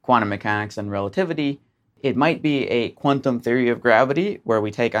quantum mechanics and relativity. It might be a quantum theory of gravity where we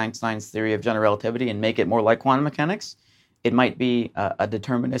take Einstein's theory of general relativity and make it more like quantum mechanics. It might be a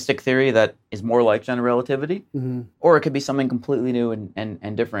deterministic theory that is more like general relativity, or it could be something completely new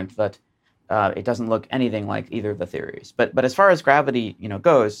and different that it doesn't look anything like either of the theories. But as far as gravity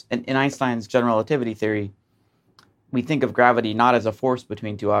goes, in Einstein's general relativity theory, we think of gravity not as a force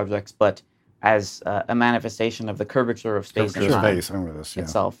between two objects, but as a manifestation of the curvature of space and time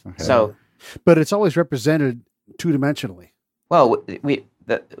itself. Okay. So, but it's always represented two-dimensionally. Well,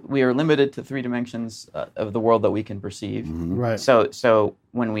 we are limited to 3 dimensions of the world that we can perceive. Mm-hmm. Right. So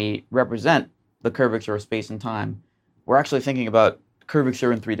when we represent the curvature of space and time, we're actually thinking about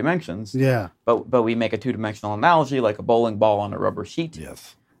curvature in 3 dimensions. Yeah. But we make a 2-dimensional analogy, like a bowling ball on a rubber sheet.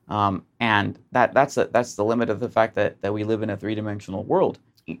 Yes. And that's the limit of the fact that we live in a three-dimensional world.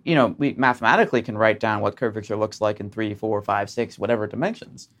 We mathematically can write down what curvature looks like in 3, 4, 5, 6, whatever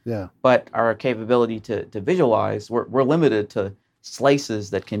dimensions. Yeah. But our capability to visualize, we're limited to slices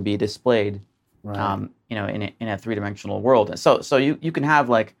that can be displayed, Right. in a three-dimensional world. And so you can have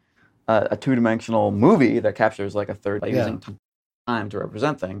like a two-dimensional movie that captures like a third by using time to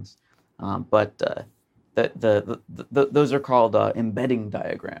represent things, but those are called embedding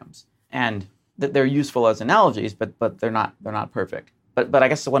diagrams, and they're useful as analogies, but they're not perfect. But I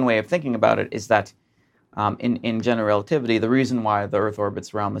guess one way of thinking about it is that in general relativity, the reason why the Earth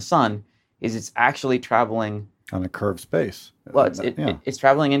orbits around the Sun is it's actually traveling on a curved space. Well, it's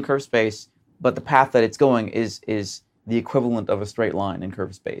traveling in curved space, but the path that it's going is the equivalent of a straight line in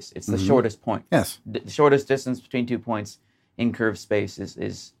curved space. It's the shortest point. Yes. The shortest distance between 2 points in curved space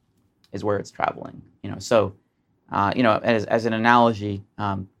is where it's traveling. So as an analogy,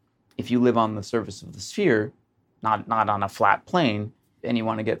 if you live on the surface of the sphere, not on a flat plane, and you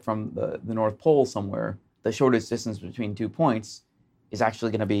want to get from the North Pole somewhere, the shortest distance between 2 points is actually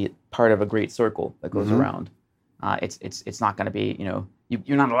going to be part of a great circle that goes around. It's not going to be,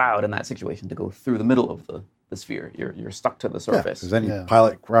 you're not allowed in that situation to go through the middle of the sphere. You're stuck to the surface. Because any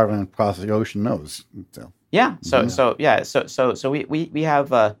pilot traveling across the ocean knows. So. Yeah. So we have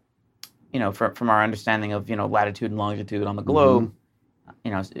from our understanding of latitude and longitude on the globe,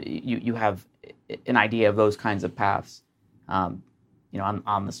 you have an idea of those kinds of paths, on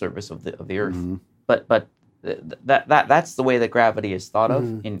the surface of the Earth. But that's the way that gravity is thought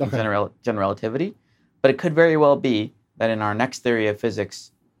of in general relativity. But it could very well be that in our next theory of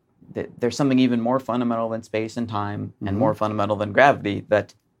physics, there's something even more fundamental than space and time and more fundamental than gravity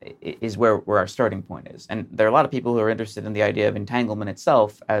that is where our starting point is. And there are a lot of people who are interested in the idea of entanglement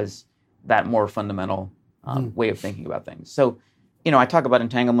itself as that more fundamental way of thinking about things. So, I talk about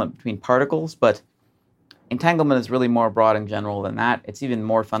entanglement between particles, but entanglement is really more broad and general than that. It's even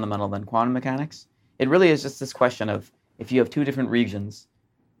more fundamental than quantum mechanics. It really is just this question of if you have two different regions,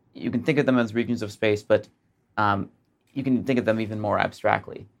 you can think of them as regions of space, but you can think of them even more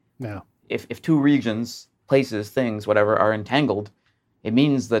abstractly. Yeah. If two regions, places, things, whatever, are entangled, it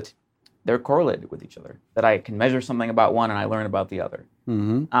means that they're correlated with each other, that I can measure something about one and I learn about the other.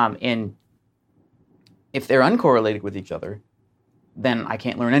 And if they're uncorrelated with each other, then I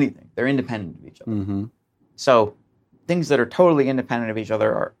can't learn anything. They're independent of each other. So things that are totally independent of each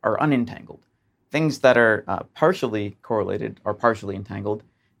other are unentangled. Things that are partially correlated are partially entangled.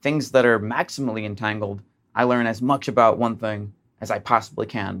 Things that are maximally entangled, I learn as much about one thing as I possibly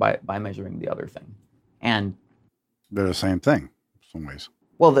can by measuring the other thing. And they're the same thing in some ways.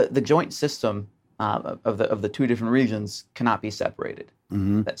 Well, the joint system of the two different regions cannot be separated.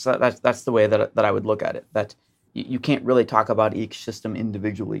 That's the way that I would look at it. That you can't really talk about each system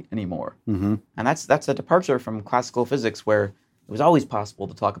individually anymore. And that's a departure from classical physics, where it was always possible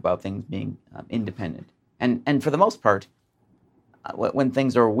to talk about things being independent. And for the most part, when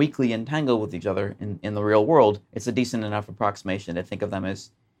things are weakly entangled with each other in the real world, it's a decent enough approximation to think of them as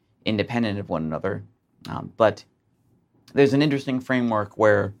independent of one another. But there's an interesting framework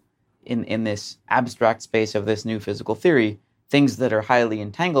where in this abstract space of this new physical theory, things that are highly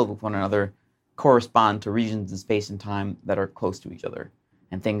entangled with one another correspond to regions in space and time that are close to each other.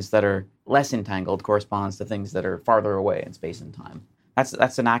 And things that are less entangled corresponds to things that are farther away in space and time.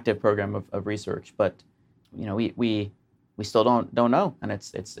 That's an active program of research, but we still don't know, and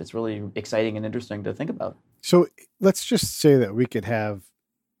it's really exciting and interesting to think about. So let's just say that we could have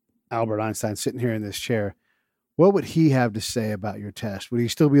Albert Einstein sitting here in this chair. What would he have to say about your test? Would he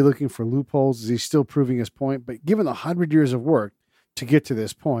still be looking for loopholes? Is he still proving his point? But given the 100 years of work to get to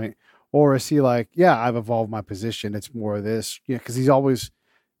this point, or is he like, yeah, I've evolved my position. It's more of this, because he's always,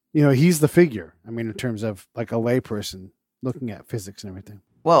 he's the figure. I mean, in terms of like a layperson looking at physics and everything.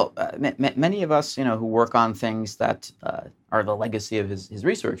 Well, many of us, who work on things that are the legacy of his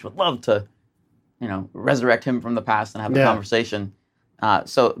research would love to, resurrect him from the past and have a conversation.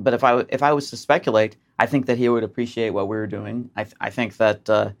 But if I was to speculate, I think that he would appreciate what we were doing. I think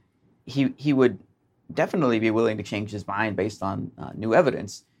that he would definitely be willing to change his mind based on new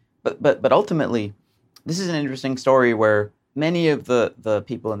evidence. But ultimately, this is an interesting story where many of the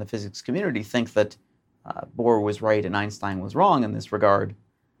people in the physics community think that Bohr was right and Einstein was wrong in this regard.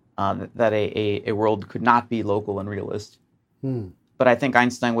 That a world could not be local and realist. But I think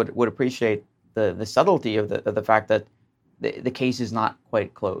Einstein would appreciate the subtlety of the fact that the case is not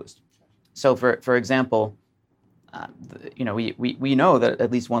quite closed. So for example, we know that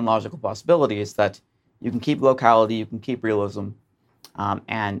at least one logical possibility is that you can keep locality, you can keep realism,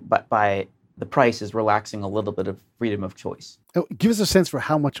 but by the price is relaxing a little bit of freedom of choice. Oh, give us a sense for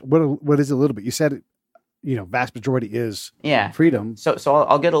how much. What is a little bit? You said, vast majority is freedom. So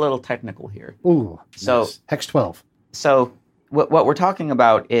I'll get a little technical here. Ooh. So nice. Hex 12. So what we're talking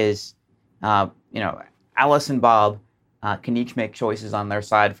about is, Alice and Bob can each make choices on their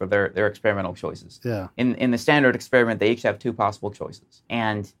side for their experimental choices. Yeah. In the standard experiment, they each have two possible choices.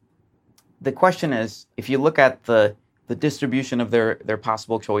 And the question is, if you look at the distribution of their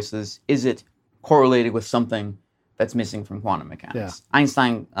possible choices, is it correlated with something that's missing from quantum mechanics? Yeah.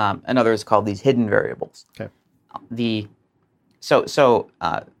 Einstein and others called these hidden variables. Okay.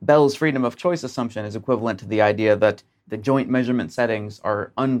 Bell's freedom of choice assumption is equivalent to the idea that the joint measurement settings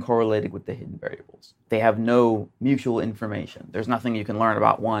are uncorrelated with the hidden variables. They have no mutual information. There's nothing you can learn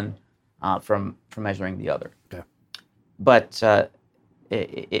about one from measuring the other. Okay. But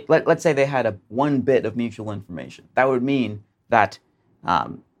let's say they had one bit of mutual information. That would mean that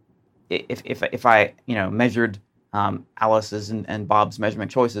if I measured Alice's and Bob's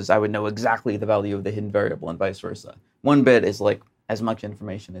measurement choices, I would know exactly the value of the hidden variable and vice versa. One bit is like as much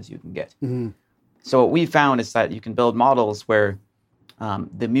information as you can get. Mm-hmm. So what we found is that you can build models where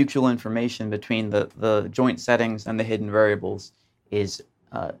the mutual information between the joint settings and the hidden variables is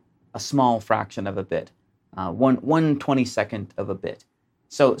a small fraction of a bit, 1/22 of a bit.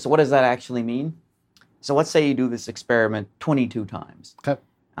 So what does that actually mean? So let's say you do this experiment 22 times. Okay.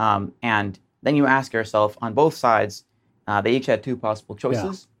 And then you ask yourself, on both sides, they each had two possible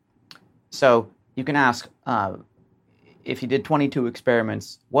choices. Yeah. So you can ask, if you did 22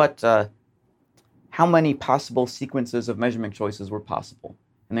 experiments, how many possible sequences of measurement choices were possible?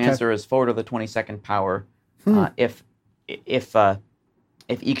 And the answer is 4 to the 22nd power. If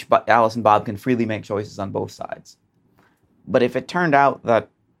each Alice and Bob can freely make choices on both sides. But if it turned out that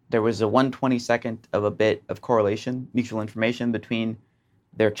there was a 1/22 of a bit of correlation, mutual information between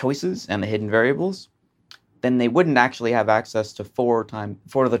their choices and the hidden variables, then they wouldn't actually have access to 4 to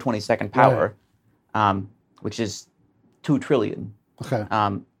the 22nd power, which is 2 trillion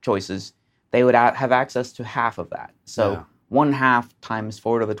choices. They would have access to half of that. So 1/2 times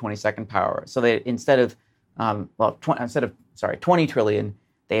 4 to the 22nd power. So they instead of 20 trillion,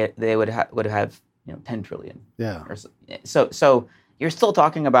 they would have 10 trillion. Yeah. So you're still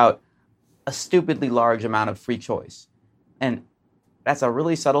talking about a stupidly large amount of free choice, and that's a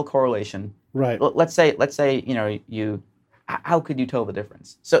really subtle correlation. Right. Let's say how could you tell the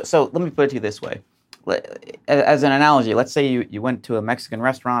difference? So let me put it to you this way. As an analogy, let's say you went to a Mexican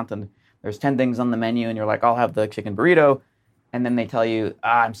restaurant and there's 10 things on the menu and you're like, I'll have the chicken burrito. And then they tell you,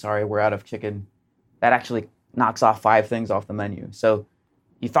 I'm sorry, we're out of chicken. That actually knocks off 5 things off the menu. So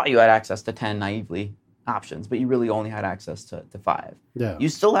you thought you had access to 10 naively options, but you really only had access to 5. Yeah. You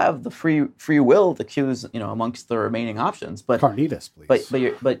still have the free will to choose, amongst the remaining options. But carnitas, please.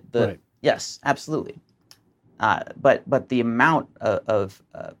 Right. Yes, absolutely. But the amount of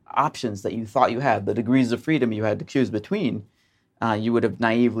options that you thought you had, the degrees of freedom you had to choose between, you would have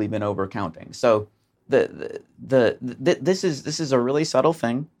naively been overcounting. So this is a really subtle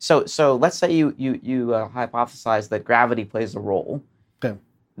thing. So let's say you hypothesize that gravity plays a role. Okay.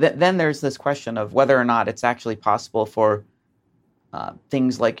 Then there's this question of whether or not it's actually possible for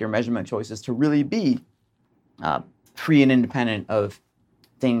things like your measurement choices to really be free and independent of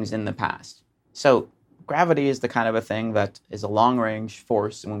things in the past. So gravity is the kind of a thing that is a long-range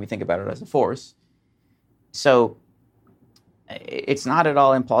force when we think about it as a force. So it's not at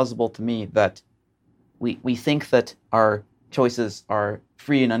all implausible to me that we think that our choices are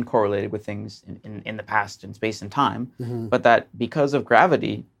free and uncorrelated with things in the past in space and time, but that because of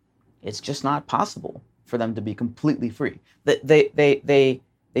gravity, it's just not possible for them to be completely free. That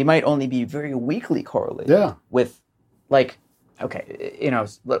they might only be very weakly correlated with, like,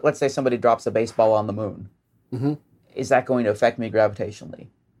 let's say somebody drops a baseball on the moon. Mm-hmm. Is that going to affect me gravitationally?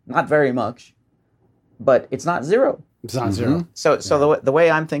 Not very much, but it's not zero. It's not zero. So the way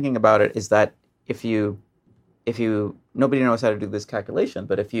I'm thinking about it is that if you nobody knows how to do this calculation,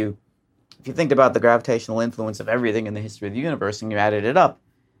 but if you think about the gravitational influence of everything in the history of the universe and you added it up,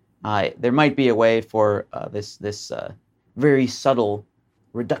 there might be a way for this very subtle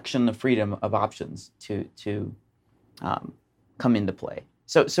reduction of freedom of options to come into play.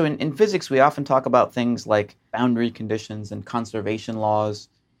 So in physics, we often talk about things like boundary conditions and conservation laws,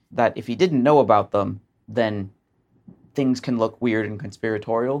 that if you didn't know about them, then things can look weird and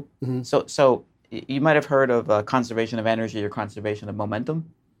conspiratorial. Mm-hmm. So you might have heard of conservation of energy or conservation of momentum.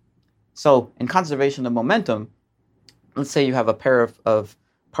 So in conservation of momentum, let's say you have a pair of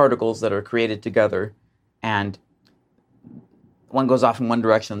particles that are created together, and one goes off in one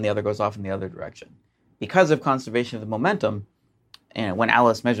direction and the other goes off in the other direction. Because of conservation of the momentum, when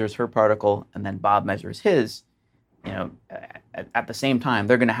Alice measures her particle and then Bob measures his, at the same time,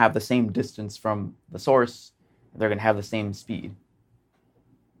 they're going to have the same distance from the source. They're going to have the same speed.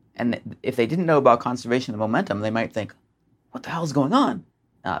 And if they didn't know about conservation of momentum, they might think, what the hell is going on?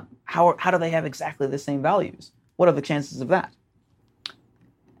 How do they have exactly the same values? What are the chances of that?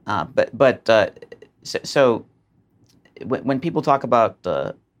 So when people talk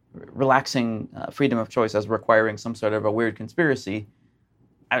about relaxing freedom of choice as requiring some sort of a weird conspiracy,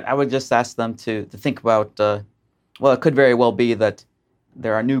 I would just ask them to think about, well, it could very well be that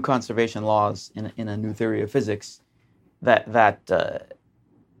there are new conservation laws in a new theory of physics that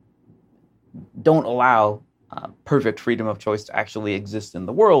don't allow perfect freedom of choice to actually exist in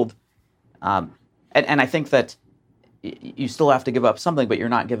the world. And I think that you still have to give up something, but you're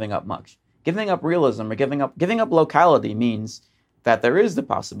not giving up much. Giving up realism or giving up locality means that there is the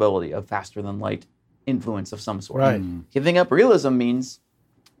possibility of faster than light influence of some sort. Right. Giving up realism means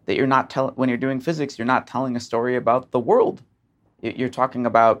that you're not when you're doing physics, you're not telling a story about the world. You're talking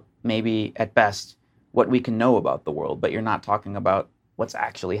about maybe at best what we can know about the world, but you're not talking about what's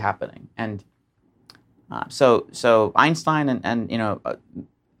actually happening. And so Einstein and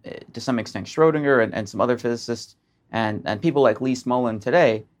to some extent Schrodinger and some other physicists and people like Lee Smolin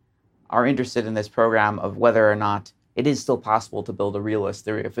today are interested in this program of whether or not it is still possible to build a realist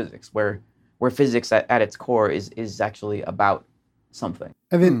theory of physics where physics at its core is actually about something.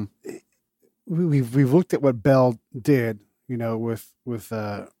 And then we've looked at what Bell did, with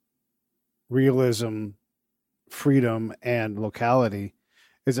realism, freedom, and locality.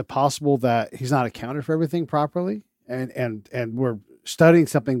 Is it possible that he's not accounted for everything properly? And we're studying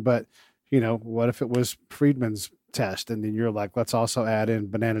something, but what if it was Friedman's test, and then you're like, let's also add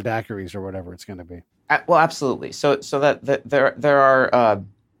in banana daiquiris or whatever it's going to be. Well, absolutely. So that there are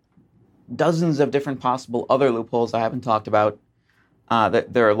dozens of different possible other loopholes I haven't talked about.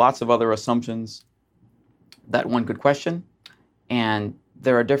 That there are lots of other assumptions that one could question, and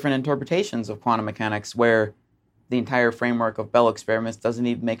there are different interpretations of quantum mechanics where the entire framework of Bell experiments doesn't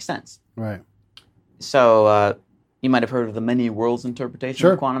even make sense. Right. So you might have heard of the many worlds interpretation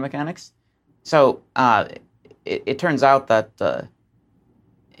of quantum mechanics. So it turns out that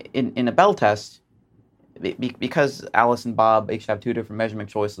in a Bell test, because Alice and Bob each have two different measurement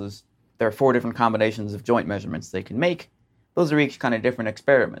choices, there are 4 different combinations of joint measurements they can make. Those are each kind of different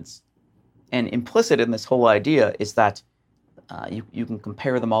experiments. And implicit in this whole idea is that you can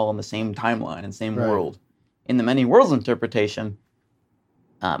compare them all in the same timeline and same world. In the many worlds interpretation,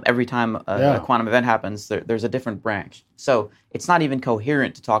 every time a quantum event happens, there's a different branch. So it's not even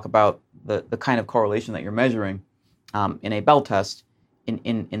coherent to talk about the kind of correlation that you're measuring in a Bell test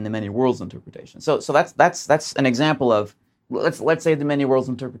in the many worlds interpretation. So that's an example of, let's say the many worlds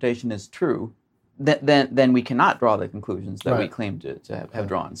interpretation is true, then we cannot draw the conclusions that we claim to have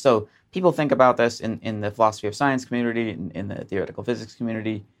drawn. So people think about this in the philosophy of science community, in the theoretical physics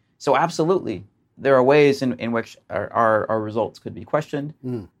community. So absolutely, there are ways in which our results could be questioned,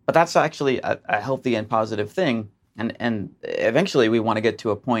 but that's actually a healthy and positive thing. And eventually, we want to get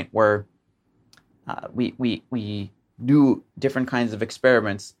to a point where we do different kinds of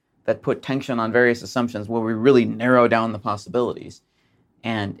experiments that put tension on various assumptions, where we really narrow down the possibilities.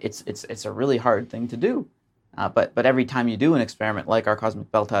 And it's a really hard thing to do. But every time you do an experiment like our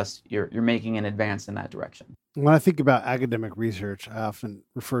cosmic Bell test, you're making an advance in that direction. When I think about academic research, I often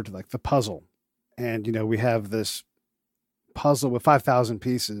refer to like the puzzle. And, we have this puzzle with 5,000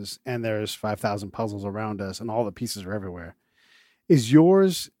 pieces, and there's 5,000 puzzles around us, and all the pieces are everywhere. Is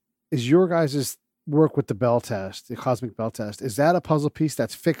your guys' work with the Bell test, the cosmic Bell test, is that a puzzle piece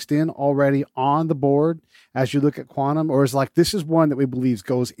that's fixed in already on the board as you look at quantum? Or is like, this is one that we believe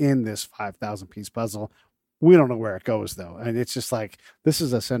goes in this 5,000 piece puzzle? We don't know where it goes, though. And it's just like, this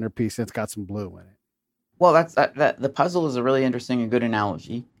is a centerpiece that's got some blue in it. Well, the puzzle is a really interesting and good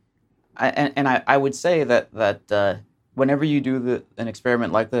analogy. I would say that whenever you do an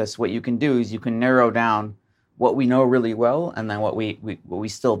experiment like this, what you can do is you can narrow down what we know really well, and then what we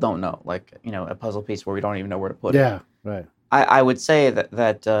still don't know, like a puzzle piece where we don't even know where to put it. Yeah, right. I would say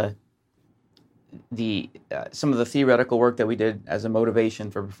that some of the theoretical work that we did as a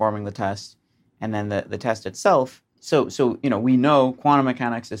motivation for performing the test, and then the test itself. So we know quantum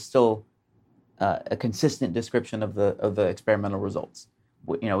mechanics is still a consistent description of the experimental results.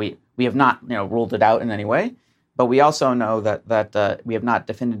 We have not ruled it out in any way, but we also know that we have not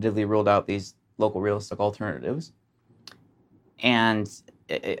definitively ruled out these local realistic alternatives. And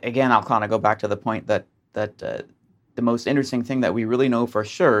again, I'll kind of go back to the point that the most interesting thing that we really know for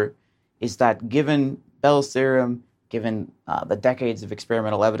sure is that given Bell's theorem, given the decades of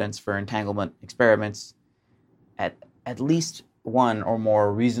experimental evidence for entanglement experiments, at least one or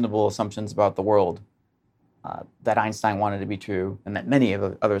more reasonable assumptions about the world that Einstein wanted to be true, and that many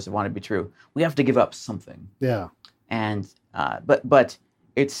of others have wanted to be true, we have to give up something. Yeah. And but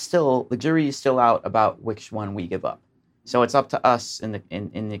it's still, the jury is still out about which one we give up. So it's up to us in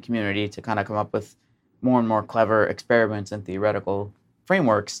the community to kind of come up with more and more clever experiments and theoretical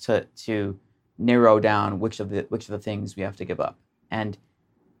frameworks to narrow down which of the things we have to give up. And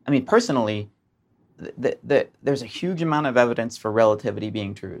I mean, personally, there's a huge amount of evidence for relativity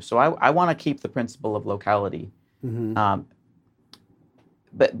being true. So I want to keep the principle of locality. Mm-hmm.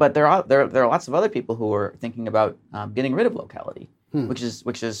 But there are lots of other people who are thinking about getting rid of locality, which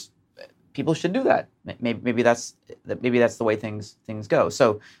is people should do that. Maybe that's the way things go.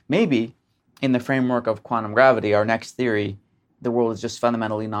 So maybe in the framework of quantum gravity, our next theory, the world is just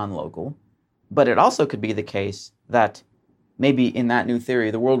fundamentally non-local. But it also could be the case that maybe in that new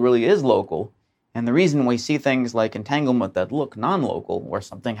theory, the world really is local. And the reason we see things like entanglement that look non-local, where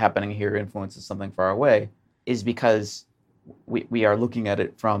something happening here influences something far away, is because we are looking at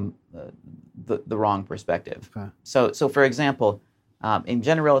it from the wrong perspective. Okay. So for example, in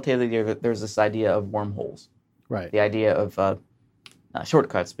general relativity, there's this idea of wormholes. Right. The idea of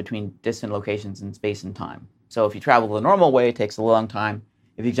shortcuts between distant locations in space and time. So if you travel the normal way, it takes a long time.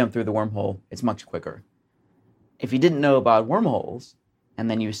 If you jump through the wormhole, it's much quicker. If you didn't know about wormholes, and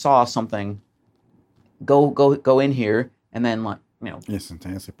then you saw something go in here, and then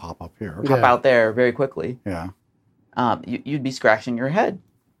instantaneously pop up here. pop out there very quickly, Yeah. You'd be scratching your head.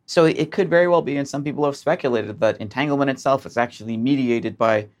 So it could very well be, and some people have speculated, that entanglement itself is actually mediated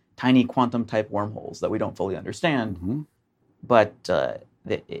by tiny quantum type wormholes that we don't fully understand. Mm-hmm. But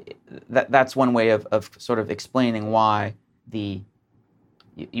that's one way of sort of explaining why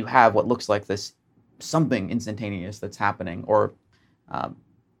you have what looks like this something instantaneous that's happening, or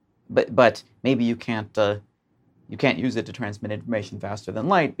but maybe you can't use it to transmit information faster than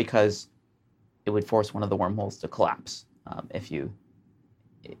light, because it would force one of the wormholes to collapse.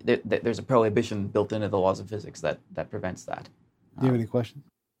 There's a prohibition built into the laws of physics that prevents that. Do you have any questions?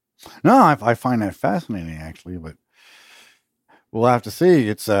 No, I find that fascinating, actually, but we'll have to see.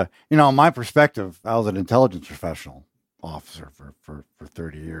 It's, my perspective, I was an intelligence professional officer for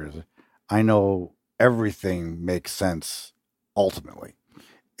 30 years. I know everything makes sense ultimately.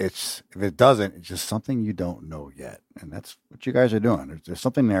 If it doesn't, it's just something you don't know yet. And that's what you guys are doing. There's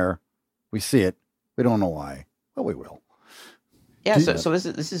something there. We see it. We don't know why, but we will. Yeah, so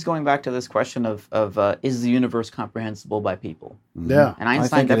this is going back to this question of is the universe comprehensible by people? Mm-hmm. Yeah. And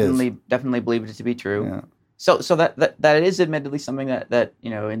Einstein definitely believed it to be true. Yeah. So that is admittedly something that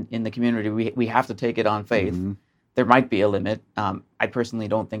in the community we have to take it on faith. Mm-hmm. There might be a limit. I personally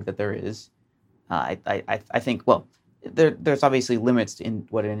don't think that there is. I think, well, there's obviously limits in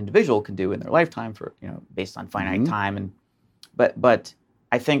what an individual can do in their lifetime for based on finite time, but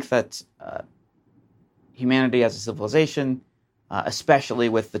I think that humanity as a civilization, especially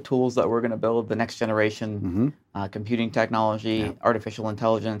with the tools that we're going to build, the next generation computing technology, artificial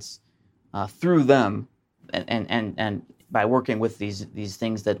intelligence, through them, and by working with these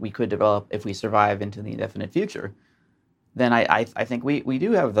things that we could develop if we survive into the indefinite future, then I think we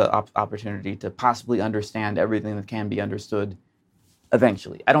do have the opportunity to possibly understand everything that can be understood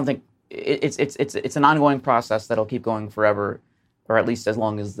eventually. I don't think it's an ongoing process that'll keep going forever, or at least as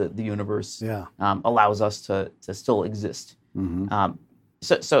long as the universe allows us to still exist. Mm-hmm.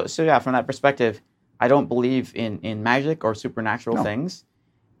 So yeah, from that perspective, I don't believe in magic or supernatural things,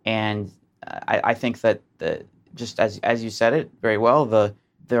 and I think that just as you said it very well,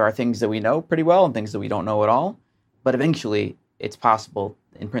 there are things that we know pretty well and things that we don't know at all, but eventually it's possible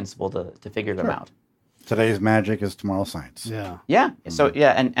in principle to figure them out. Today's magic is tomorrow's science. Yeah. Yeah. So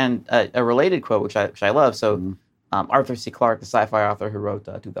yeah, and a related quote which I love. So Arthur C. Clarke, the sci-fi author who wrote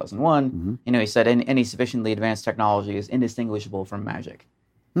 2001, he said any sufficiently advanced technology is indistinguishable from magic.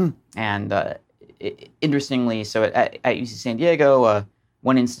 And interestingly, so at UC San Diego,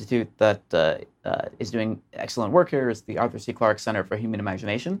 one institute that is doing excellent work here is the Arthur C. Clarke Center for Human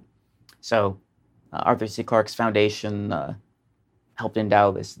Imagination. So Arthur C. Clarke's foundation helped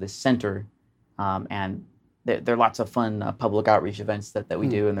endow this center, and there are lots of fun public outreach events that we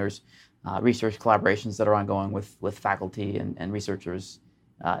do, and there's research collaborations that are ongoing with faculty and researchers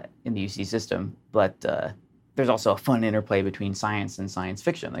in the UC system. But there's also a fun interplay between science and science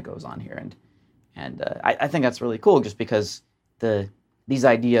fiction that goes on here, and I think that's really cool, just because these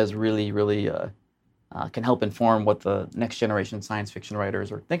ideas really can help inform what the next generation science fiction writers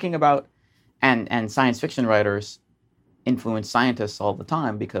are thinking about, and science fiction writers influence scientists all the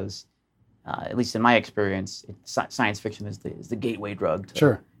time, because at least in my experience, science fiction is the gateway drug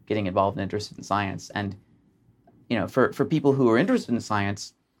to getting involved and interested in science. And for people who are interested in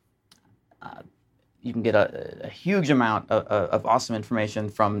science, you can get a huge amount of awesome information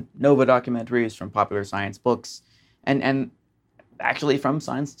from NOVA documentaries, from popular science books, and actually from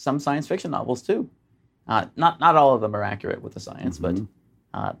some science fiction novels too. Not all of them are accurate with the science, but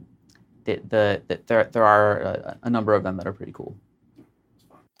there are a number of them that are pretty cool.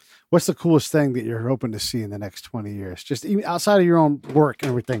 What's the coolest thing that you're hoping to see in the next 20 years? Just even outside of your own work and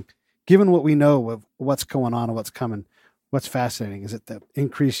everything, given what we know of what's going on and what's coming, what's fascinating? Is it the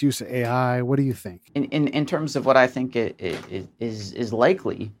increased use of AI? What do you think? In terms of what I think is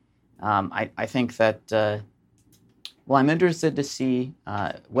likely, I think that, I'm interested to see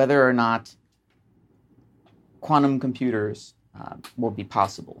whether or not quantum computers will be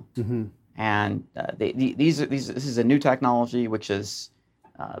possible. Mm-hmm. And this is a new technology which is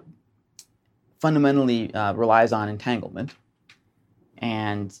fundamentally relies on entanglement,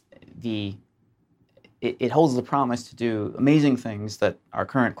 and it holds the promise to do amazing things that our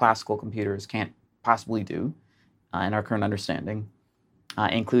current classical computers can't possibly do in our current understanding,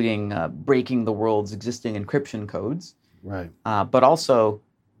 including breaking the world's existing encryption codes, right? But also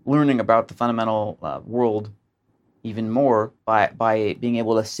learning about the fundamental world even more by being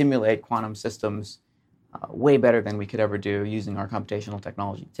able to simulate quantum systems way better than we could ever do using our computational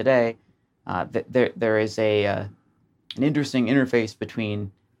technology today. There is an interesting interface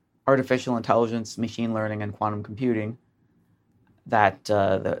between artificial intelligence, machine learning, and quantum computing that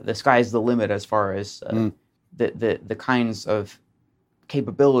the sky's the limit as far as the kinds of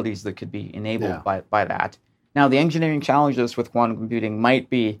capabilities that could be enabled by that. Now, the engineering challenges with quantum computing might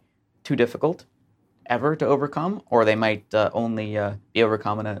be too difficult ever to overcome, or they might only be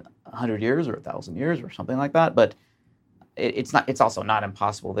overcome in 100 years or 1,000 years or something like that. But it's also not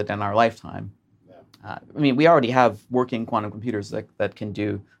impossible that in our lifetime. We already have working quantum computers that can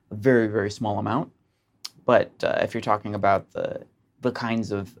do a very, very small amount. But if you're talking about the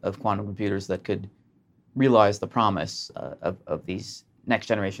kinds of quantum computers that could realize the promise of these next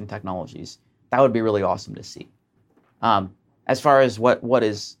generation technologies, that would be really awesome to see. As far as what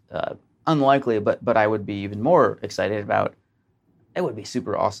is unlikely, but I would be even more excited about, it would be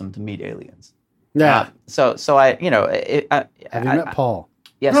super awesome to meet aliens. Yeah. So I, have you met Paul?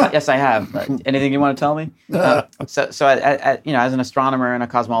 Yes, I have. Anything you want to tell me? So as an astronomer and a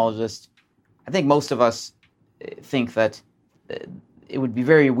cosmologist, I think most of us think that it would be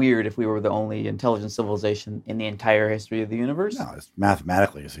very weird if we were the only intelligent civilization in the entire history of the universe. No, it's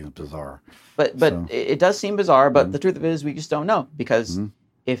mathematically it seems bizarre. But it does seem bizarre. But the truth of it is, we just don't know, because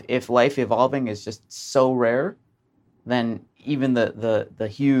if life evolving is just so rare, then even the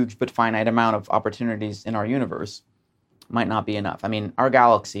huge but finite amount of opportunities in our universe might not be enough. Our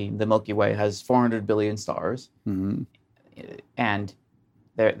galaxy, the Milky Way, has 400 billion stars, and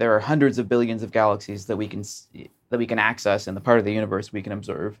there are hundreds of billions of galaxies that we can access in the part of the universe we can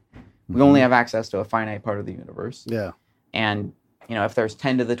observe. We only have access to a finite part of the universe. Yeah. And if there's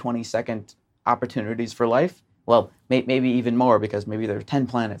 10 to the 22nd opportunities for life, well, maybe even more, because maybe there are 10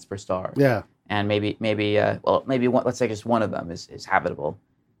 planets per star. Yeah. And maybe one, let's say just one of them is habitable.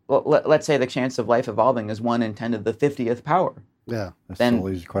 Well, let's say the chance of life evolving is 1 in 10 to the 50th power. Yeah. That still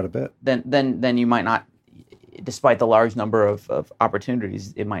leaves quite a bit. Then you might not, despite the large number of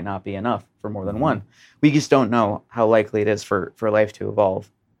opportunities, it might not be enough for more than one. We just don't know how likely it is for life to evolve.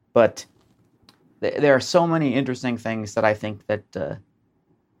 But there are so many interesting things that I think that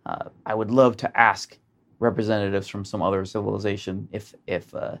I would love to ask representatives from some other civilization if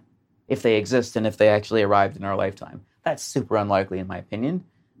they exist and if they actually arrived in our lifetime. That's super unlikely in my opinion,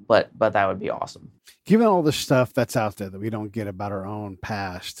 but that would be awesome. Given all the stuff that's out there that we don't get about our own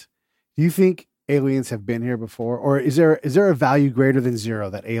past, do you think aliens have been here before, or is there a value greater than zero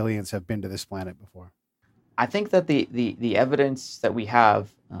that aliens have been to this planet before? I think that the evidence that we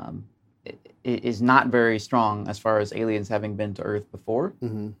have is not very strong as far as aliens having been to Earth before.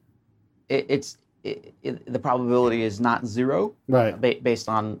 Mm-hmm. The probability is not zero, right? Based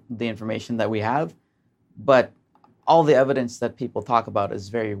on the information that we have, but all the evidence that people talk about is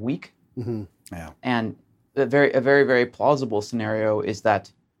very weak. Mm-hmm. Yeah, and a very very plausible scenario is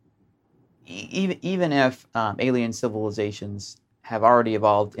that even if alien civilizations have already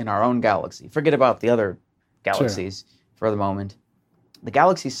evolved in our own galaxy, forget about the other galaxies for the moment. The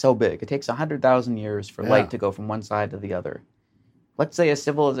galaxy's so big, it takes 100,000 years for light to go from one side to the other. Let's say a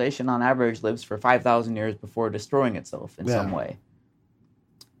civilization on average lives for 5,000 years before destroying itself in some way.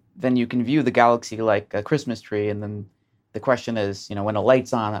 Then you can view the galaxy like a Christmas tree, and then the question is, when a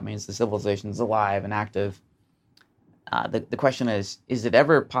light's on, that means the civilization's alive and active. The question is it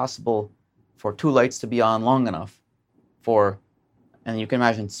ever possible for two lights to be on long enough and you can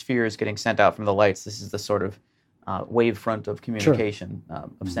imagine spheres getting sent out from the lights. This is the sort of wavefront of communication,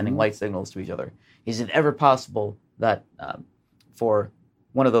 of sending light signals to each other. Is it ever possible that for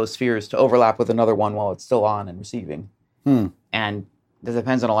one of those spheres to overlap with another one while it's still on and receiving? And that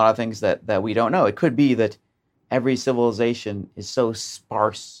depends on a lot of things that we don't know. It could be that every civilization is so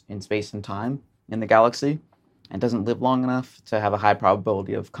sparse in space and time in the galaxy and doesn't live long enough to have a high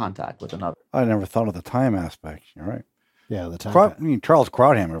probability of contact with another. I never thought of the time aspect. You're right. Yeah, the time. Charles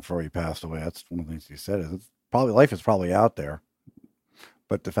Krauthammer, before he passed away, that's one of the things he said. Is life is probably out there,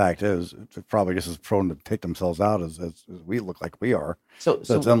 but the fact is, it's probably just as prone to take themselves out as we look like we are. So it's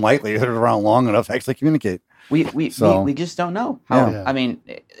unlikely they're around long enough to actually communicate. We just don't know how. Yeah. I mean,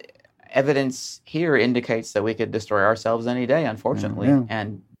 evidence here indicates that we could destroy ourselves any day, unfortunately. Yeah.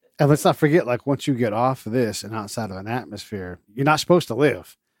 And let's not forget, like, once you get off of this and outside of an atmosphere, you're not supposed to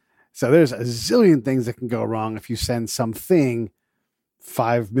live. So there's a zillion things that can go wrong if you send something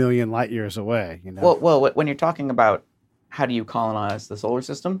 5 million light years away. You know. Well, when you're talking about how do you colonize the solar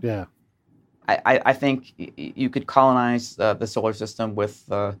system? Yeah, I think you could colonize the solar system with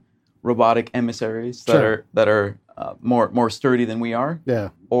robotic emissaries that are more sturdy than we are. Yeah,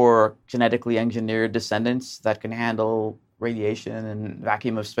 or genetically engineered descendants that can handle radiation and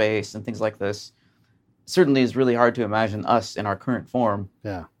vacuum of space and things like this. Certainly, is really hard to imagine us in our current form.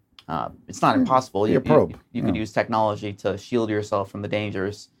 Yeah. It's not impossible. You could use technology to shield yourself from the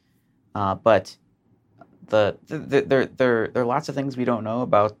dangers, but there are lots of things we don't know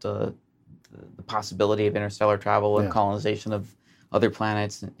about the possibility of interstellar travel and colonization of other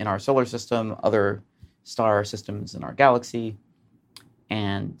planets in our solar system, other star systems in our galaxy,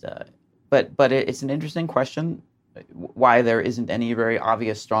 and but it's an interesting question why there isn't any very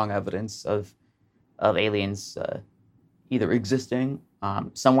obvious strong evidence of aliens either existing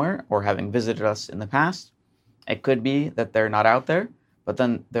somewhere or having visited us in the past. It could be that they're not out there, but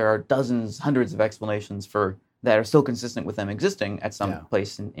then there are dozens, hundreds of explanations that are still consistent with them existing at some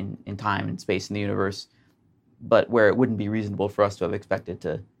place in time and space in the universe, but where it wouldn't be reasonable for us to have expected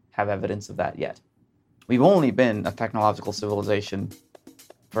to have evidence of that yet. We've only been a technological civilization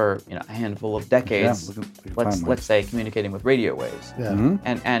for a handful of decades. Let's say communicating with radio waves. Yeah.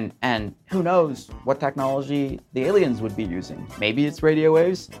 Mm-hmm. And who knows what technology the aliens would be using? Maybe it's radio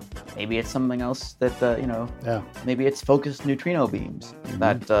waves. Maybe it's something else that maybe it's focused neutrino beams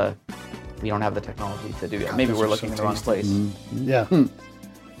that we don't have the technology to do yet. Maybe we're looking in the wrong place. Mm-hmm. Yeah.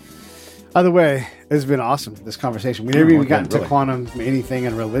 Either way, it's been awesome, this conversation. We never even got into quantum anything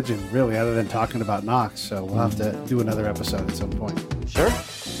and religion, really, other than talking about Knox. So we'll have to do another episode at some point. Sure.